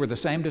 these were the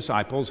same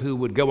disciples who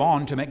would go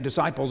on to make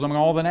disciples among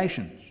all the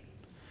nations.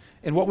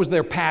 And what was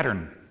their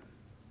pattern?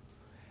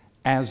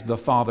 As the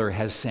Father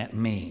has sent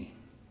me.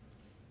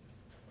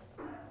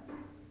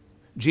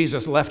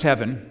 Jesus left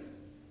heaven,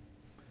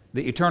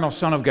 the eternal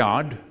Son of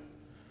God,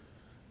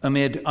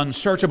 amid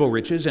unsearchable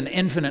riches and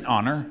infinite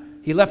honor.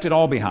 He left it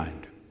all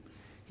behind.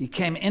 He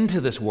came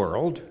into this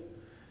world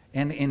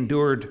and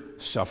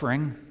endured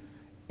suffering,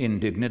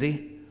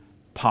 indignity,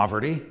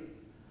 poverty,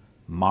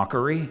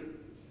 mockery,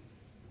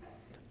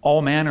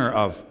 all manner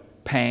of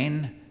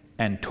pain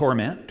and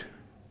torment.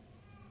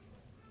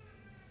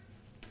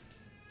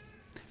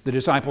 The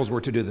disciples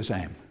were to do the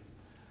same.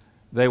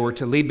 They were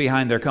to leave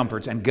behind their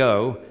comforts and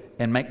go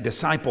and make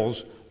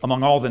disciples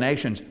among all the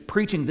nations,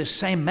 preaching this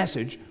same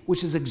message,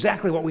 which is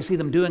exactly what we see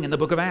them doing in the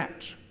book of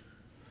Acts.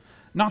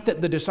 Not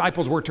that the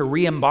disciples were to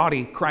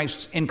re-embody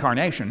Christ's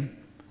incarnation.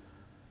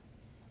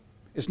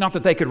 It's not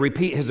that they could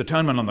repeat his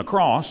atonement on the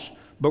cross,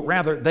 but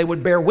rather they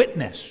would bear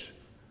witness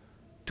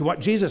to what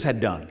Jesus had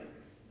done.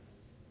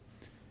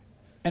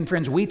 And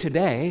friends, we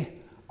today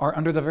are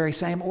under the very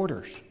same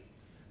orders.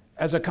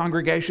 As a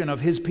congregation of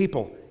his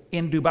people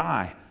in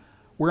Dubai,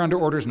 we're under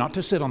orders not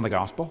to sit on the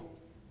gospel,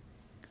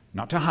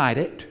 not to hide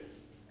it,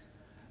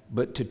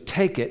 but to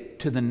take it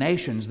to the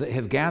nations that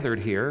have gathered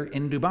here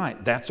in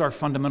Dubai. That's our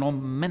fundamental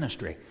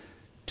ministry,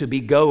 to be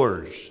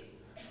goers,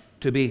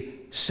 to be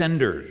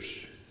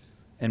senders,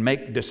 and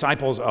make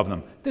disciples of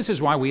them. This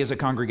is why we as a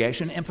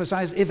congregation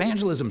emphasize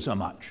evangelism so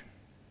much.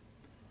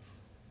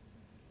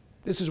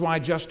 This is why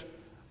just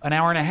an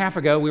hour and a half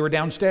ago we were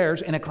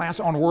downstairs in a class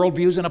on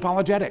worldviews and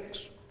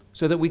apologetics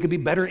so that we could be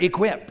better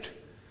equipped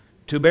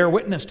to bear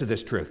witness to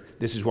this truth.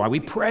 This is why we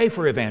pray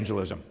for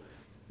evangelism.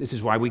 This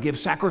is why we give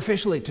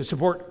sacrificially to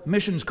support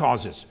missions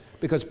causes,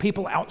 because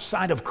people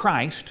outside of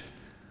Christ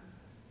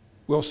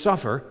will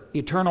suffer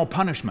eternal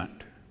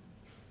punishment.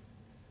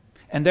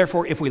 And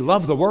therefore, if we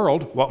love the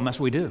world, what must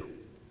we do?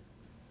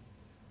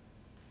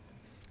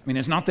 I mean,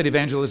 it's not that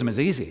evangelism is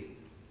easy.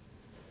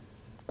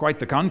 Quite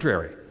the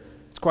contrary.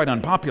 It's quite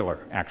unpopular,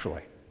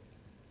 actually.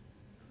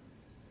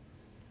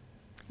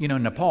 You know,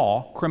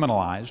 Nepal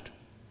criminalized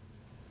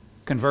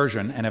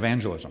conversion and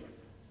evangelism.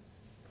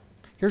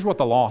 Here's what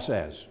the law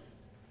says.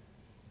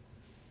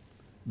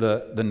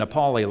 The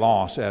Nepali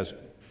law says,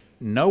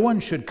 no one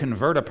should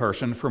convert a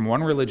person from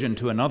one religion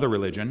to another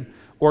religion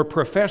or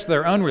profess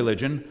their own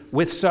religion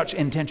with such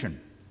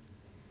intention.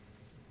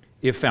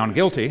 If found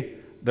guilty,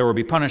 there will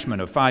be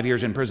punishment of 5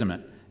 years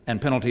imprisonment and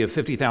penalty of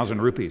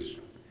 50,000 rupees.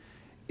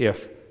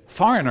 If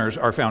foreigners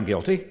are found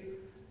guilty,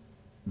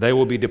 they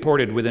will be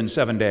deported within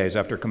 7 days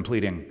after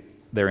completing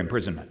their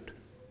imprisonment.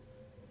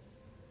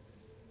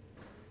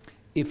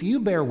 If you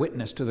bear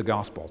witness to the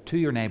gospel to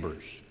your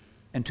neighbors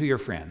and to your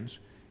friends,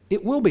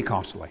 it will be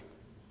costly.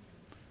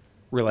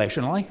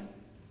 Relationally,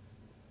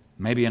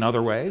 maybe in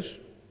other ways,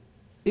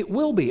 it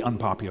will be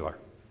unpopular.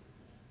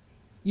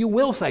 You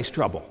will face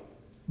trouble.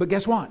 But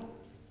guess what?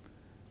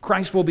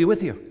 Christ will be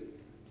with you.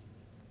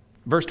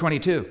 Verse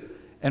 22,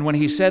 and when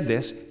he said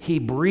this, he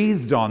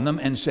breathed on them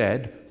and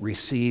said,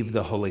 receive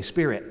the Holy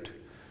Spirit.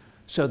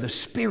 So the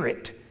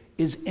Spirit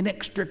is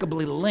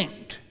inextricably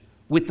linked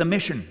with the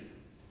mission.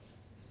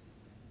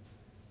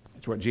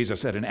 It's what Jesus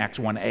said in Acts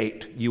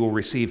 1:8. You will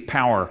receive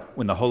power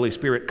when the Holy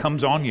Spirit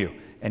comes on you,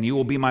 and you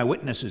will be my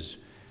witnesses.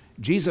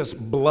 Jesus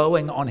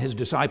blowing on his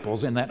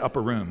disciples in that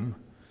upper room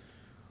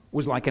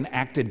was like an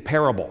acted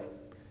parable.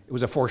 It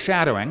was a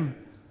foreshadowing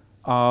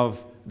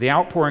of the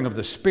outpouring of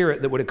the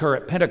Spirit that would occur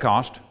at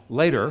Pentecost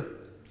later.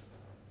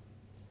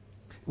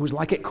 It was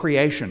like at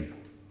creation.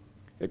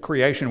 At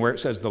creation, where it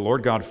says the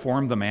Lord God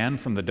formed the man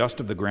from the dust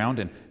of the ground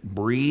and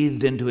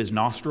breathed into his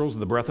nostrils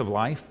the breath of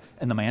life,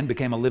 and the man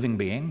became a living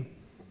being.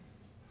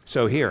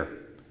 So here,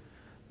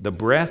 the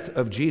breath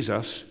of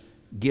Jesus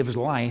gives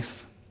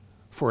life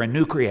for a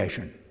new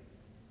creation,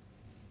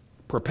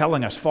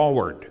 propelling us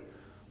forward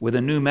with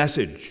a new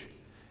message.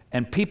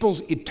 And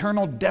people's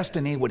eternal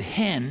destiny would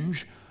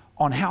hinge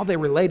on how they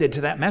related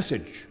to that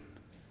message.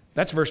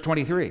 That's verse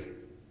 23.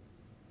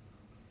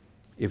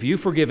 If you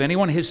forgive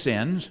anyone his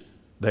sins,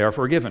 they are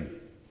forgiven.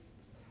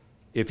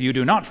 If you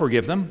do not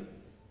forgive them,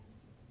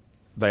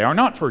 they are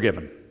not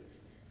forgiven.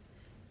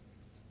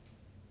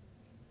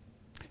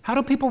 How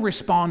do people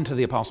respond to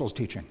the apostles'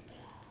 teaching?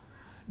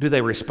 Do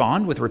they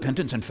respond with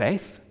repentance and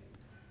faith?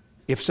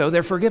 If so,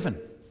 they're forgiven.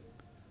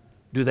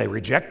 Do they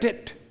reject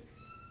it?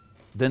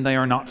 Then they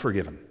are not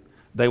forgiven.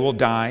 They will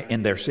die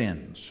in their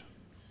sins.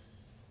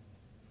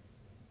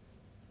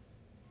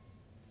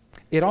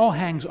 It all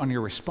hangs on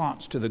your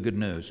response to the good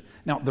news.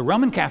 Now, the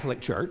Roman Catholic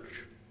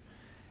Church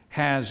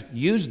has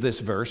used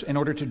this verse in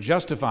order to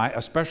justify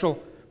a special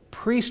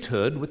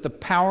priesthood with the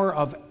power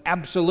of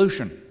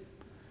absolution.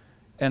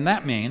 And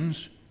that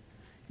means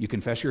you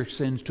confess your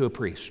sins to a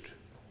priest,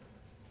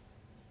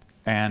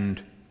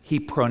 and he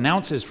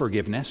pronounces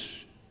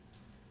forgiveness,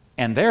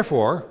 and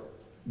therefore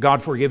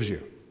God forgives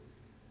you.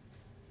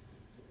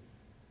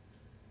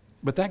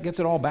 But that gets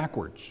it all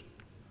backwards,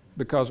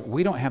 because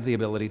we don't have the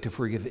ability to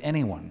forgive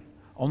anyone.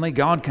 Only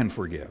God can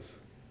forgive.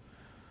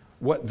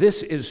 What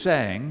this is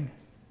saying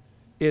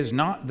is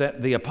not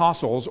that the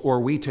apostles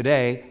or we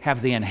today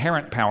have the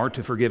inherent power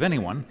to forgive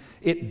anyone.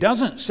 It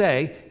doesn't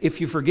say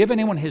if you forgive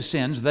anyone his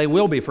sins, they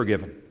will be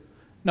forgiven.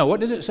 No, what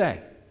does it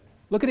say?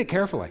 Look at it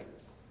carefully.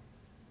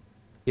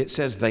 It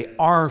says they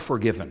are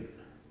forgiven.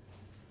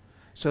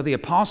 So the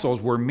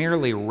apostles were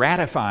merely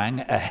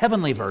ratifying a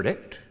heavenly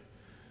verdict,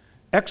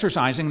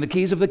 exercising the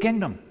keys of the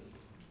kingdom,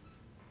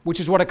 which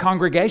is what a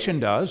congregation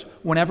does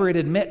whenever it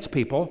admits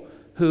people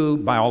who,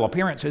 by all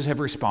appearances, have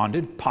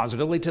responded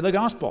positively to the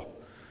gospel.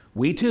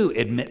 We too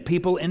admit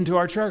people into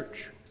our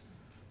church.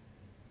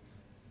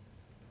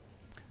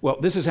 Well,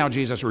 this is how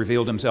Jesus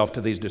revealed himself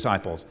to these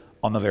disciples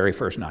on the very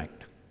first night.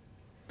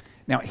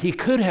 Now, he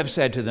could have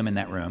said to them in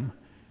that room,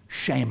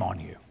 "Shame on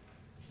you."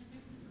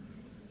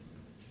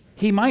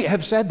 He might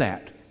have said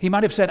that. He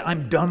might have said,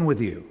 "I'm done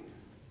with you."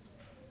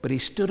 But he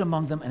stood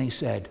among them and he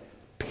said,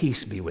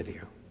 "Peace be with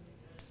you."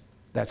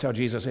 That's how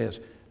Jesus is.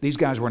 These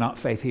guys were not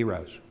faith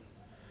heroes.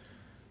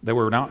 They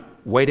were not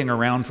waiting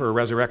around for a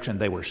resurrection.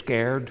 They were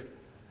scared.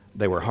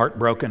 They were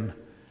heartbroken.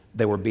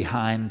 They were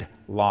behind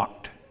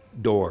locked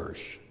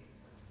doors.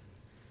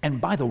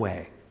 And by the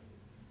way,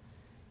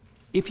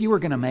 if you were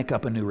going to make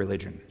up a new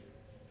religion,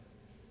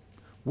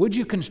 would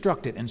you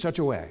construct it in such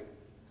a way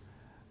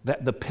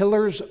that the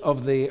pillars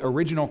of the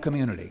original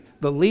community,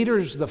 the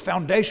leaders, the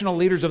foundational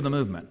leaders of the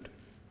movement,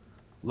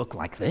 look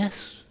like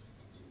this?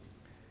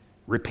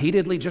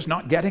 Repeatedly just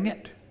not getting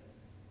it?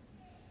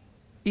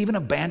 Even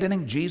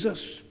abandoning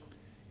Jesus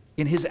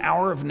in his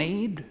hour of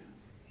need?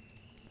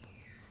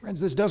 Friends,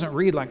 this doesn't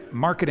read like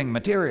marketing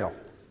material.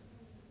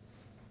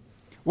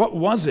 What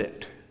was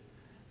it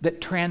that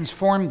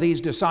transformed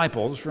these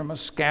disciples from a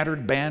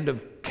scattered band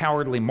of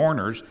cowardly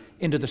mourners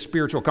into the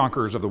spiritual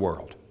conquerors of the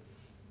world?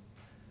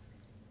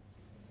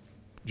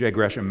 J.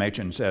 Gresham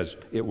Machen says,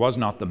 it was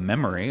not the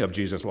memory of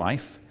Jesus'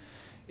 life.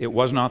 It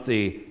was not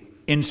the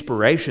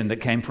inspiration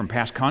that came from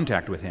past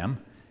contact with him.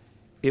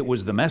 It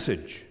was the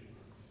message.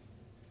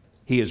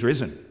 He is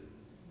risen.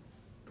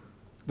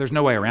 There's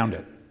no way around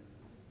it.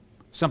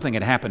 Something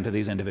had happened to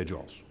these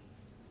individuals.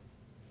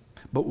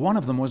 But one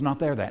of them was not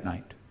there that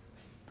night.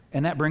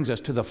 And that brings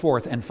us to the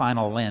fourth and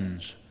final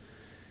lens.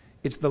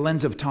 It's the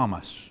lens of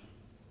Thomas.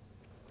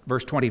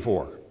 Verse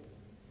 24.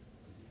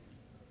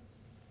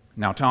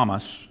 Now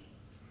Thomas,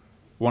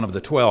 one of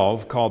the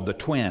 12, called the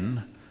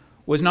twin,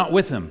 was not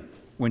with him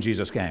when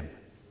Jesus came.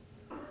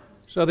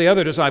 So the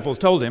other disciples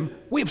told him,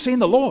 "We have seen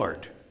the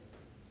Lord."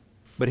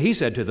 But he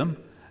said to them,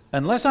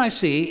 "Unless I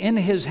see in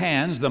his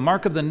hands the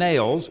mark of the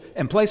nails,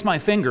 and place my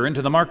finger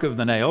into the mark of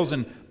the nails,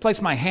 and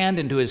place my hand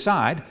into his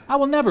side, I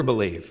will never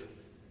believe."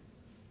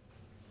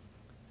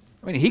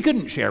 I mean, he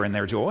couldn't share in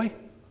their joy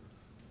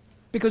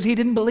because he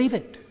didn't believe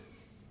it.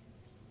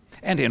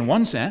 And in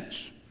one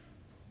sense,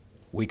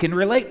 we can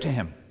relate to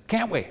him,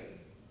 can't we?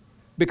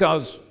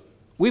 Because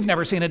we've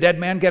never seen a dead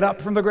man get up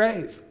from the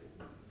grave.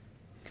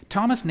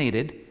 Thomas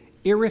needed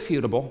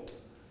irrefutable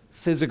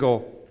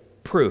physical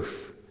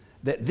proof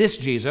that this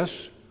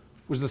Jesus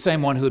was the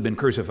same one who had been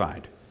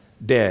crucified,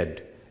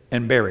 dead,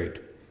 and buried.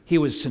 He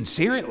was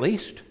sincere at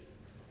least.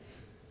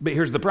 But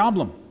here's the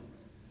problem.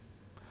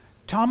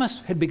 Thomas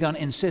had begun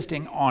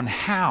insisting on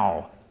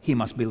how he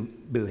must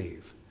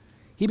believe.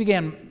 He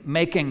began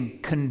making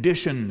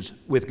conditions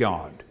with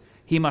God.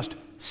 He must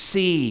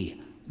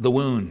see the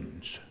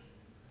wounds.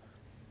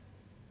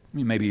 I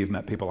mean, maybe you've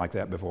met people like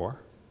that before.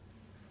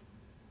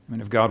 I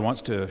mean, if God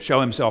wants to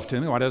show himself to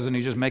me, why doesn't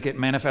he just make it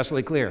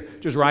manifestly clear?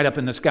 Just write up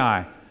in the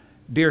sky,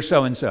 "Dear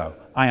so-and-so,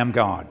 I am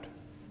God."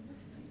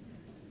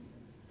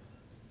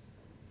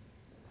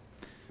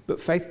 But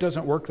faith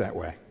doesn't work that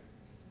way.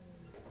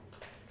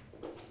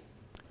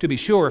 To be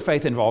sure,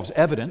 faith involves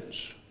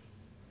evidence.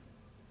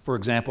 For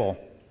example,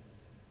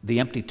 the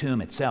empty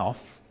tomb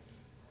itself,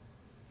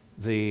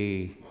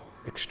 the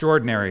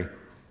extraordinary,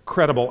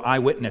 credible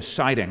eyewitness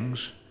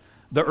sightings,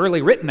 the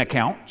early written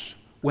accounts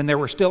when there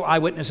were still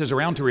eyewitnesses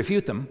around to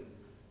refute them,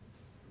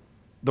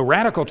 the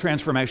radical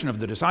transformation of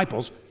the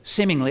disciples,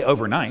 seemingly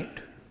overnight,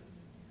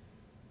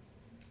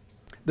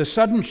 the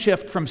sudden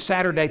shift from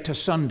Saturday to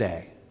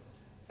Sunday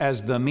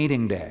as the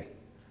meeting day,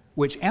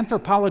 which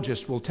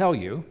anthropologists will tell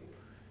you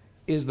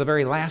is the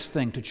very last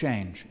thing to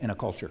change in a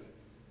culture,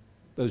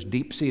 those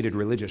deep-seated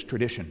religious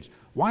traditions.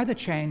 Why the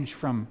change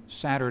from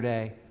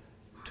Saturday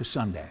to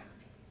Sunday?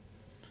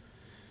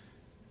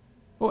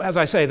 Well, as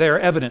I say, there are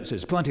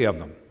evidences, plenty of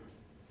them.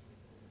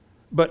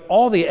 But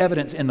all the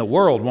evidence in the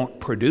world won't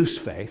produce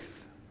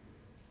faith.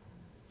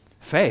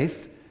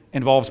 Faith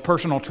involves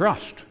personal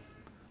trust.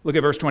 Look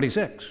at verse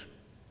 26.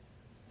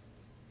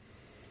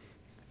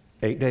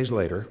 8 days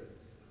later,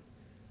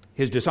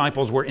 his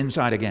disciples were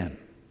inside again,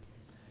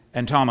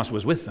 and Thomas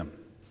was with them.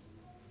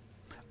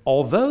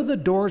 Although the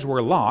doors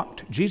were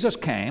locked, Jesus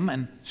came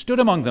and stood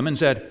among them and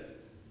said,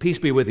 "Peace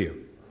be with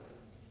you."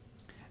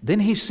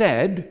 Then he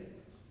said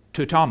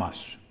to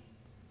Thomas,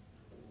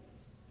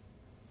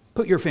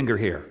 "Put your finger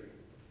here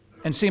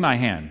and see my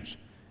hands,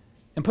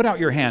 and put out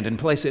your hand and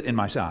place it in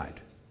my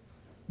side.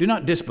 Do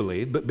not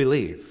disbelieve, but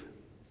believe."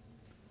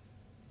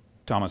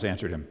 Thomas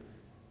answered him,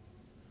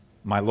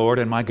 "My Lord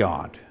and my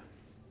God."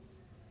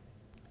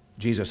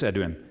 Jesus said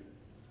to him,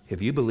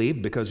 "Have you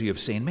believed because you have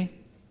seen me?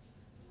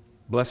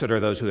 Blessed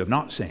are those who have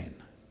not seen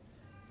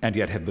and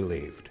yet have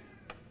believed."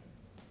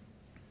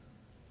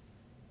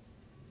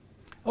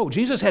 Oh,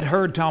 Jesus had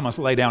heard Thomas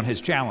lay down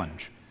his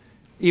challenge,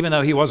 even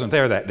though he wasn't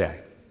there that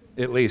day,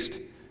 at least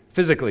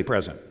physically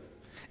present.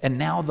 And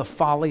now the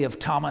folly of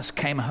Thomas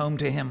came home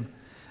to him.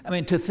 I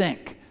mean, to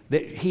think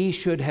that he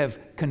should have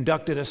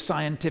conducted a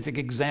scientific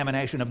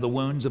examination of the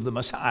wounds of the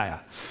Messiah.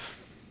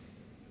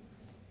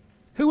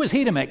 Who was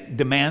he to make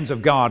demands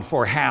of God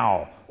for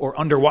how or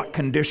under what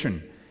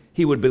condition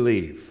he would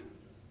believe?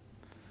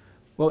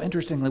 Well,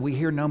 interestingly, we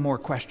hear no more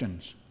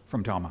questions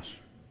from Thomas.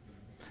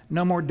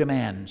 No more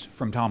demands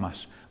from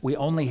Thomas. We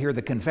only hear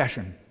the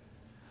confession,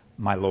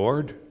 "My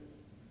Lord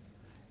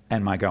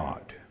and my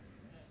God."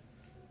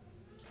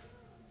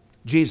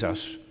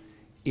 Jesus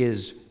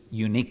is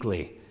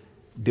uniquely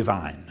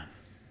divine,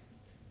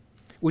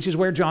 which is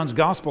where John's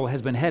gospel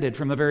has been headed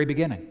from the very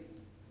beginning.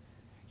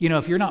 You know,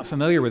 if you're not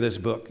familiar with this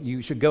book,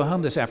 you should go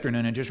home this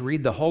afternoon and just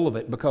read the whole of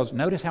it, because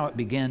notice how it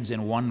begins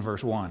in 1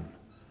 verse 1.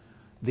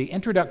 The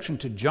introduction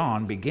to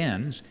John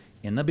begins,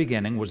 "In the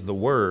beginning was the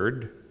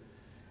Word,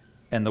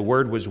 and the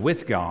Word was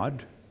with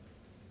God,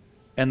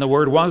 and the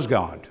Word was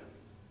God.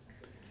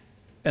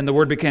 And the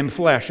Word became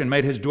flesh and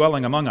made his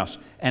dwelling among us."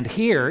 And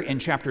here in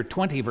chapter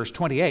 20, verse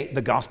 28,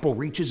 the gospel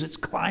reaches its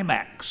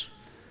climax.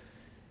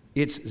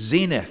 Its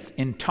zenith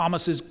in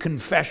Thomas's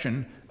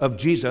confession of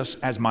Jesus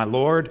as my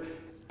Lord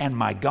and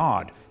my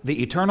God,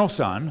 the eternal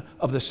Son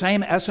of the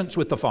same essence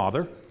with the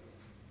Father,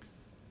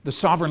 the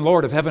sovereign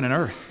Lord of heaven and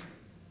earth,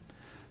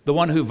 the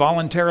one who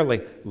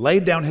voluntarily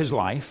laid down his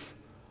life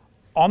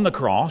on the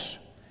cross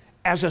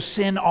as a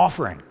sin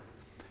offering,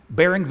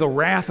 bearing the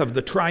wrath of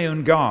the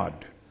triune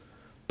God,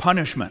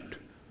 punishment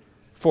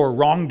for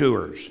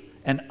wrongdoers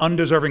and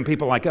undeserving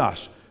people like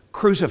us,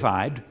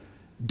 crucified,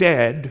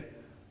 dead,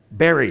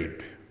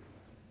 buried.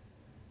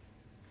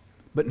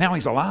 But now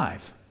he's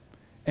alive.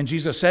 And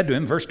Jesus said to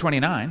him, verse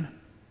 29,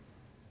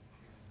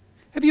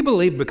 "Have you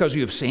believed because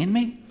you have seen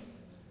me?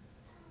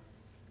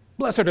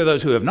 Blessed are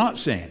those who have not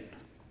seen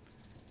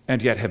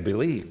and yet have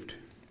believed."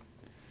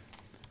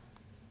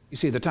 You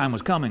see, the time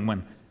was coming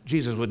when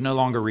Jesus would no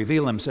longer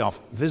reveal himself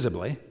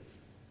visibly,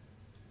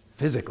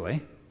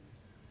 physically,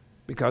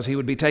 because he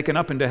would be taken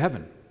up into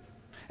heaven.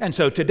 And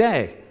so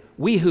today,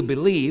 we who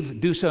believe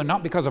do so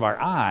not because of our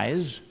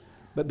eyes,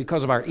 but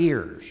because of our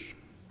ears.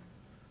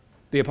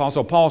 The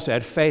Apostle Paul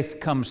said, faith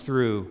comes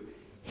through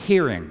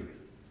hearing,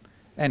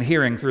 and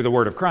hearing through the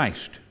word of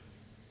Christ.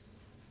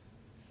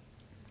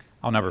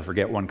 I'll never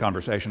forget one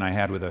conversation I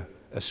had with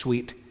a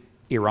sweet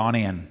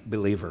Iranian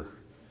believer.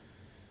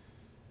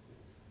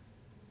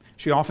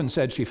 She often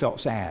said she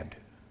felt sad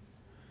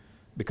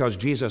because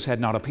Jesus had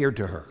not appeared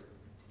to her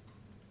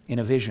in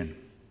a vision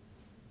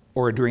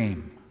or a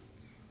dream,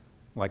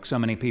 like so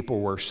many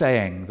people were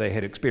saying they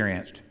had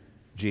experienced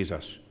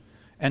Jesus.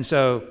 And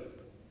so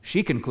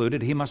she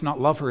concluded he must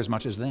not love her as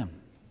much as them.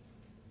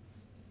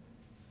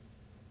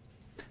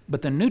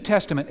 But the New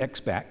Testament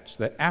expects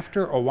that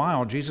after a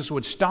while Jesus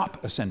would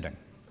stop ascending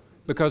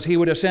because he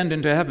would ascend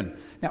into heaven.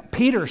 Now,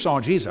 Peter saw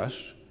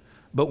Jesus,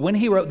 but when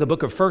he wrote the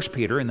book of 1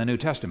 Peter in the New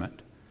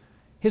Testament,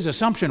 his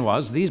assumption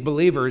was these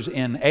believers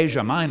in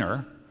Asia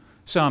Minor,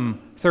 some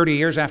 30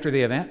 years after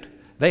the event,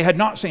 they had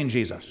not seen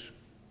Jesus,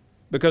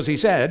 because he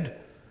said,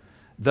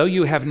 "Though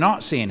you have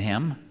not seen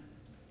him,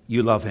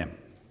 you love him.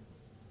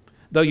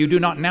 Though you do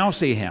not now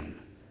see him,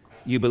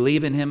 you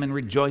believe in him and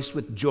rejoice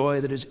with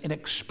joy that is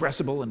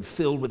inexpressible and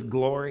filled with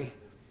glory.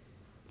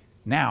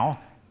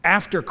 Now,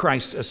 after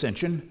Christ's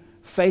ascension,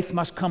 faith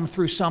must come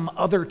through some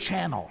other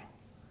channel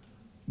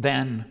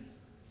than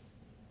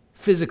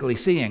physically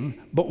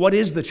seeing. But what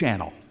is the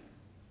channel?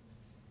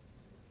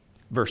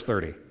 Verse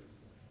 30.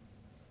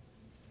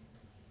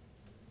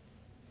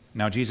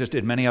 Now Jesus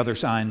did many other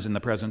signs in the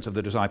presence of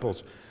the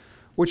disciples,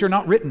 which are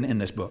not written in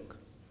this book.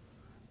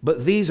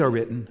 But these are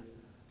written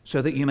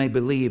so that you may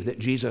believe that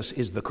Jesus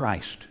is the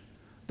Christ,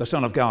 the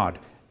Son of God,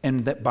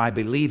 and that by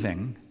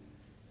believing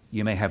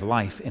you may have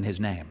life in his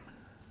name.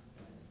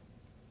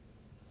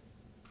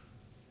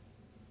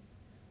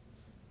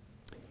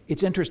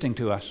 It's interesting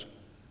to us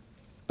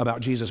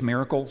about Jesus'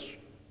 miracles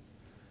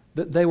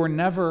that they were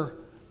never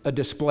a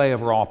display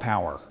of raw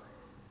power.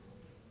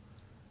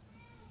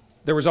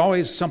 There was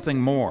always something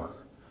more.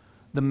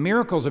 The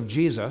miracles of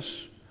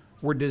Jesus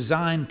were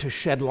designed to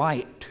shed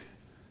light,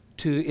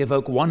 to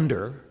evoke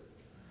wonder,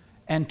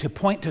 and to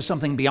point to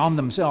something beyond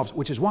themselves,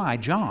 which is why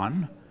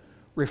John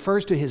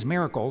refers to his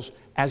miracles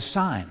as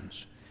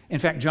signs. In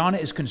fact, John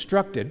is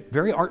constructed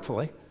very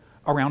artfully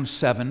around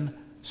 7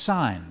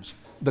 signs,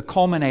 the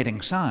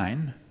culminating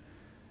sign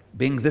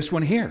being this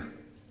one here.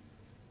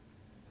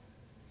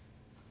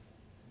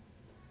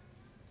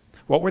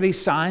 What were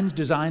these signs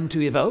designed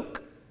to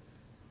evoke?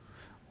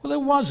 Well,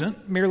 it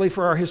wasn't merely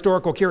for our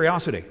historical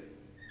curiosity.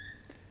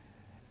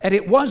 And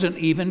it wasn't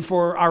even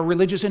for our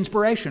religious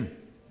inspiration.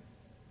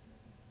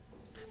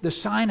 The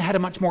sign had a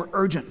much more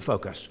urgent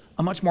focus,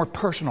 a much more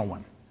personal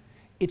one.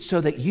 It's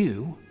so that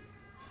you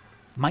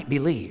might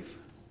believe.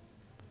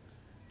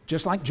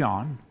 Just like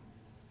John,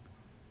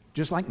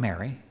 just like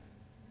Mary,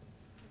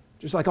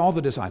 just like all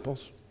the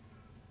disciples,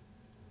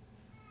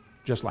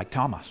 just like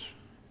Thomas.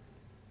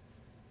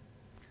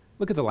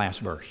 Look at the last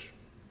verse.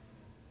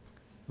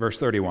 Verse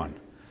 31.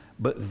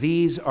 But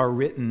these are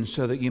written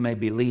so that you may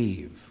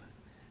believe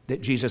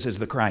that Jesus is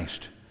the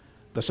Christ,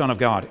 the Son of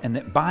God, and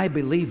that by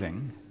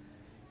believing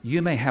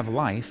you may have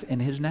life in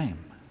his name.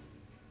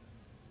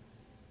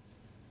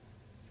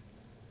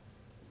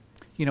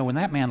 You know, when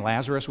that man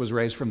Lazarus was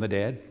raised from the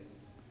dead,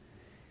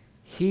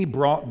 he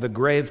brought the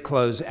grave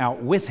clothes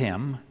out with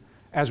him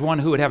as one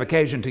who would have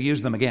occasion to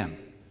use them again.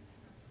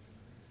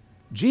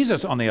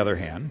 Jesus, on the other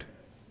hand,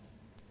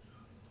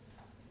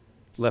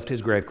 left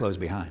his grave clothes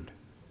behind.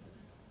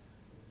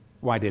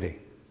 Why did he?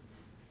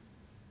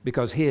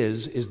 Because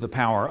his is the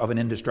power of an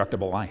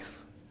indestructible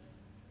life.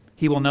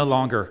 He will no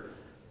longer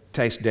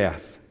taste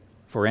death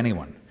for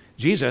anyone.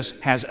 Jesus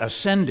has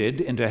ascended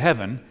into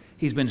heaven.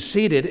 He's been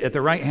seated at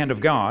the right hand of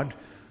God,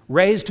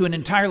 raised to an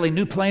entirely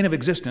new plane of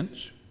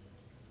existence.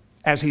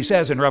 As he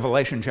says in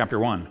Revelation chapter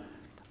 1,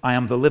 I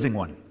am the living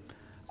one.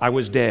 I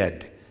was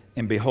dead,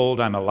 and behold,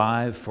 I'm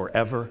alive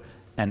forever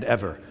and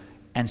ever.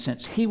 And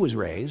since he was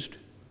raised,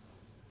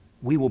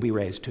 we will be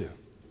raised too.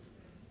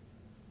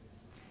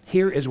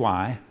 Here is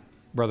why,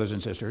 brothers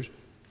and sisters,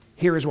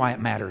 here is why it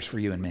matters for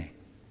you and me.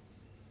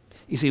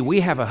 You see,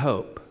 we have a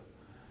hope,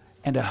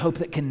 and a hope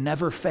that can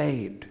never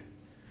fade,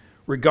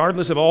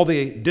 regardless of all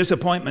the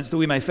disappointments that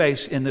we may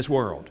face in this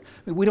world.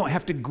 We don't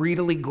have to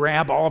greedily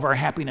grab all of our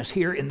happiness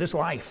here in this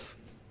life.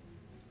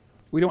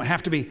 We don't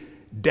have to be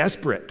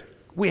desperate.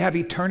 We have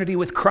eternity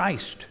with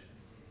Christ.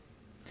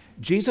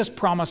 Jesus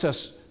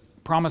promises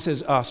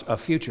us a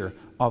future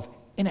of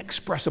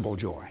inexpressible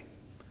joy.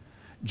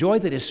 Joy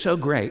that is so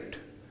great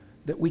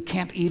that we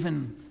can't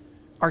even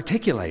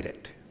articulate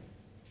it.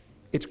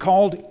 It's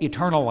called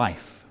eternal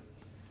life,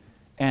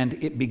 and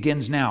it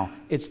begins now.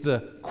 It's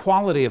the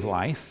quality of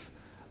life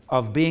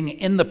of being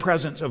in the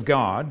presence of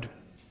God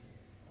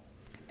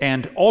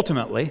and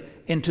ultimately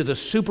into the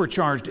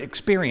supercharged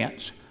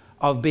experience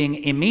of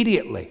being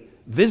immediately,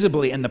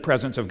 visibly in the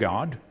presence of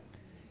God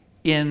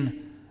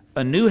in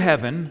a new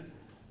heaven,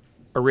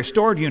 a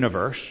restored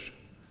universe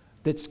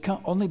that's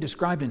only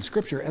described in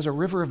Scripture as a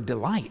river of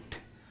delight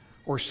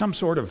or some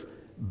sort of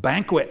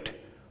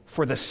banquet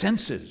for the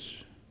senses.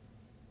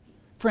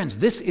 Friends,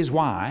 this is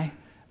why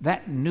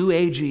that New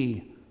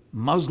Agey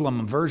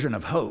Muslim version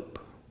of hope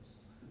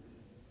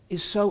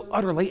is so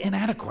utterly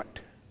inadequate.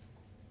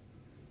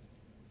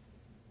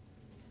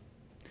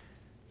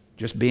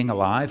 Just being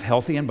alive,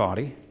 healthy in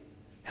body,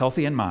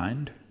 healthy in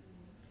mind,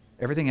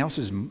 everything else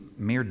is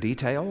mere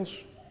details.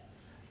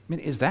 I mean,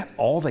 is that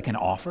all they can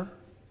offer?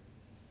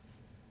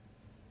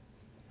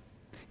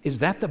 Is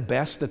that the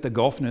best that the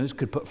Gulf News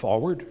could put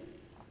forward?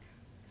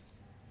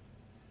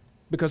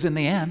 Because in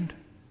the end,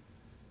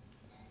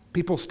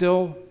 people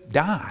still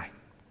die.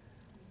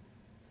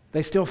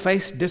 They still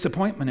face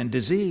disappointment and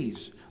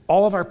disease.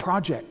 All of our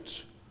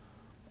projects,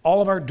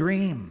 all of our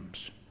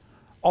dreams,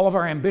 all of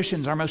our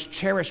ambitions, our most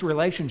cherished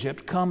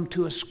relationships come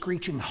to a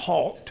screeching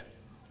halt,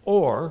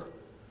 or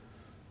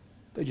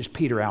they just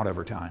peter out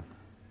over time.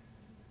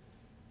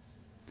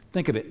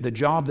 Think of it, the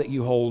job that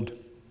you hold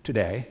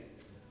today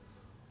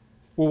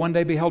will one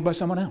day be held by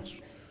someone else.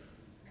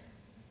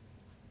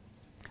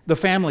 The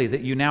family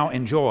that you now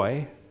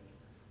enjoy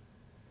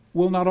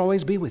will not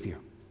always be with you.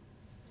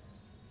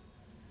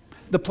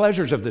 The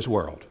pleasures of this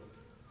world,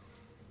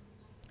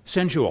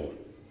 sensual,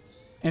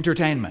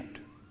 entertainment,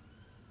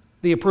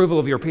 the approval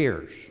of your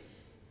peers,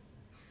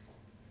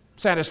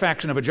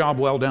 satisfaction of a job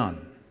well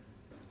done.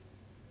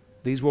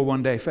 These will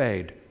one day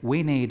fade.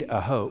 We need a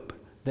hope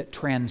that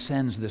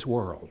transcends this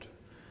world,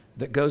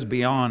 that goes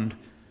beyond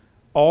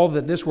all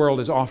that this world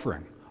is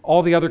offering,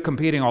 all the other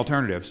competing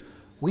alternatives.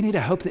 We need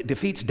a hope that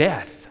defeats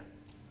death.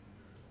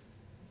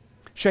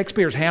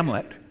 Shakespeare's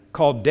Hamlet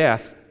called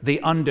death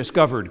the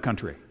undiscovered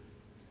country,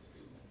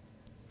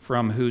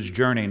 from whose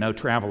journey no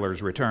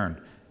travelers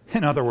return.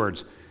 In other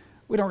words,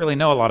 we don't really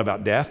know a lot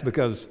about death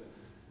because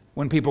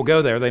when people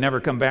go there, they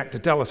never come back to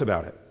tell us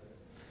about it.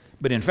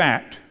 But in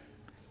fact,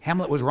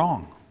 Hamlet was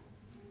wrong.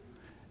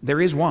 There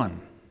is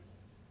one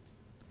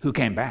who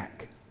came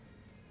back.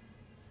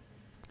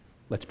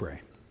 Let's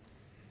pray.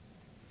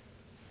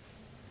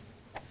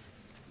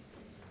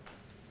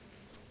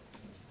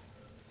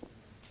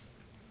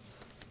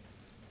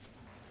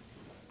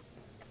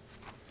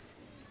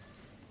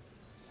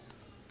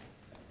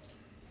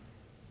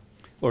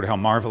 Lord, how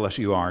marvelous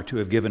you are to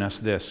have given us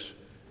this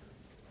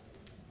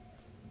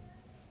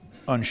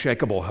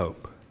unshakable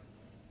hope.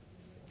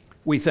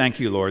 We thank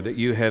you, Lord, that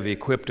you have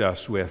equipped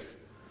us with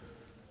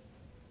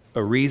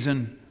a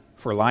reason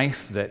for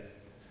life that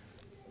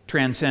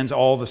transcends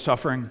all the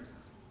suffering,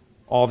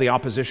 all the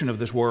opposition of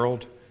this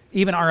world,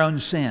 even our own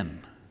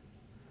sin.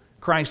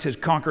 Christ has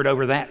conquered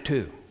over that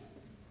too,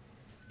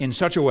 in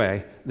such a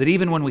way that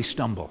even when we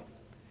stumble,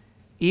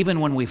 even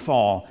when we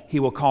fall, he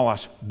will call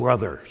us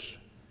brothers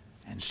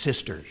and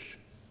sisters.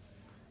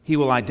 He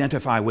will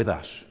identify with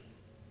us.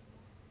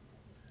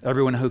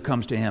 Everyone who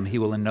comes to him, he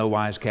will in no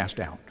wise cast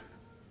out.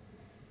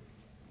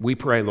 We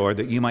pray, Lord,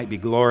 that you might be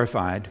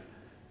glorified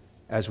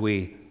as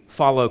we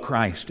follow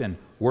Christ and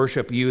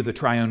worship you, the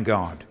triune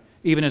God.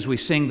 Even as we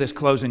sing this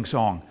closing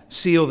song,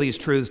 seal these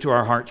truths to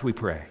our hearts, we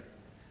pray.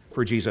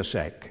 For Jesus'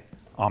 sake,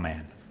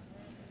 amen.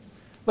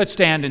 Let's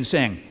stand and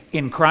sing,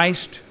 In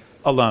Christ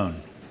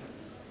Alone.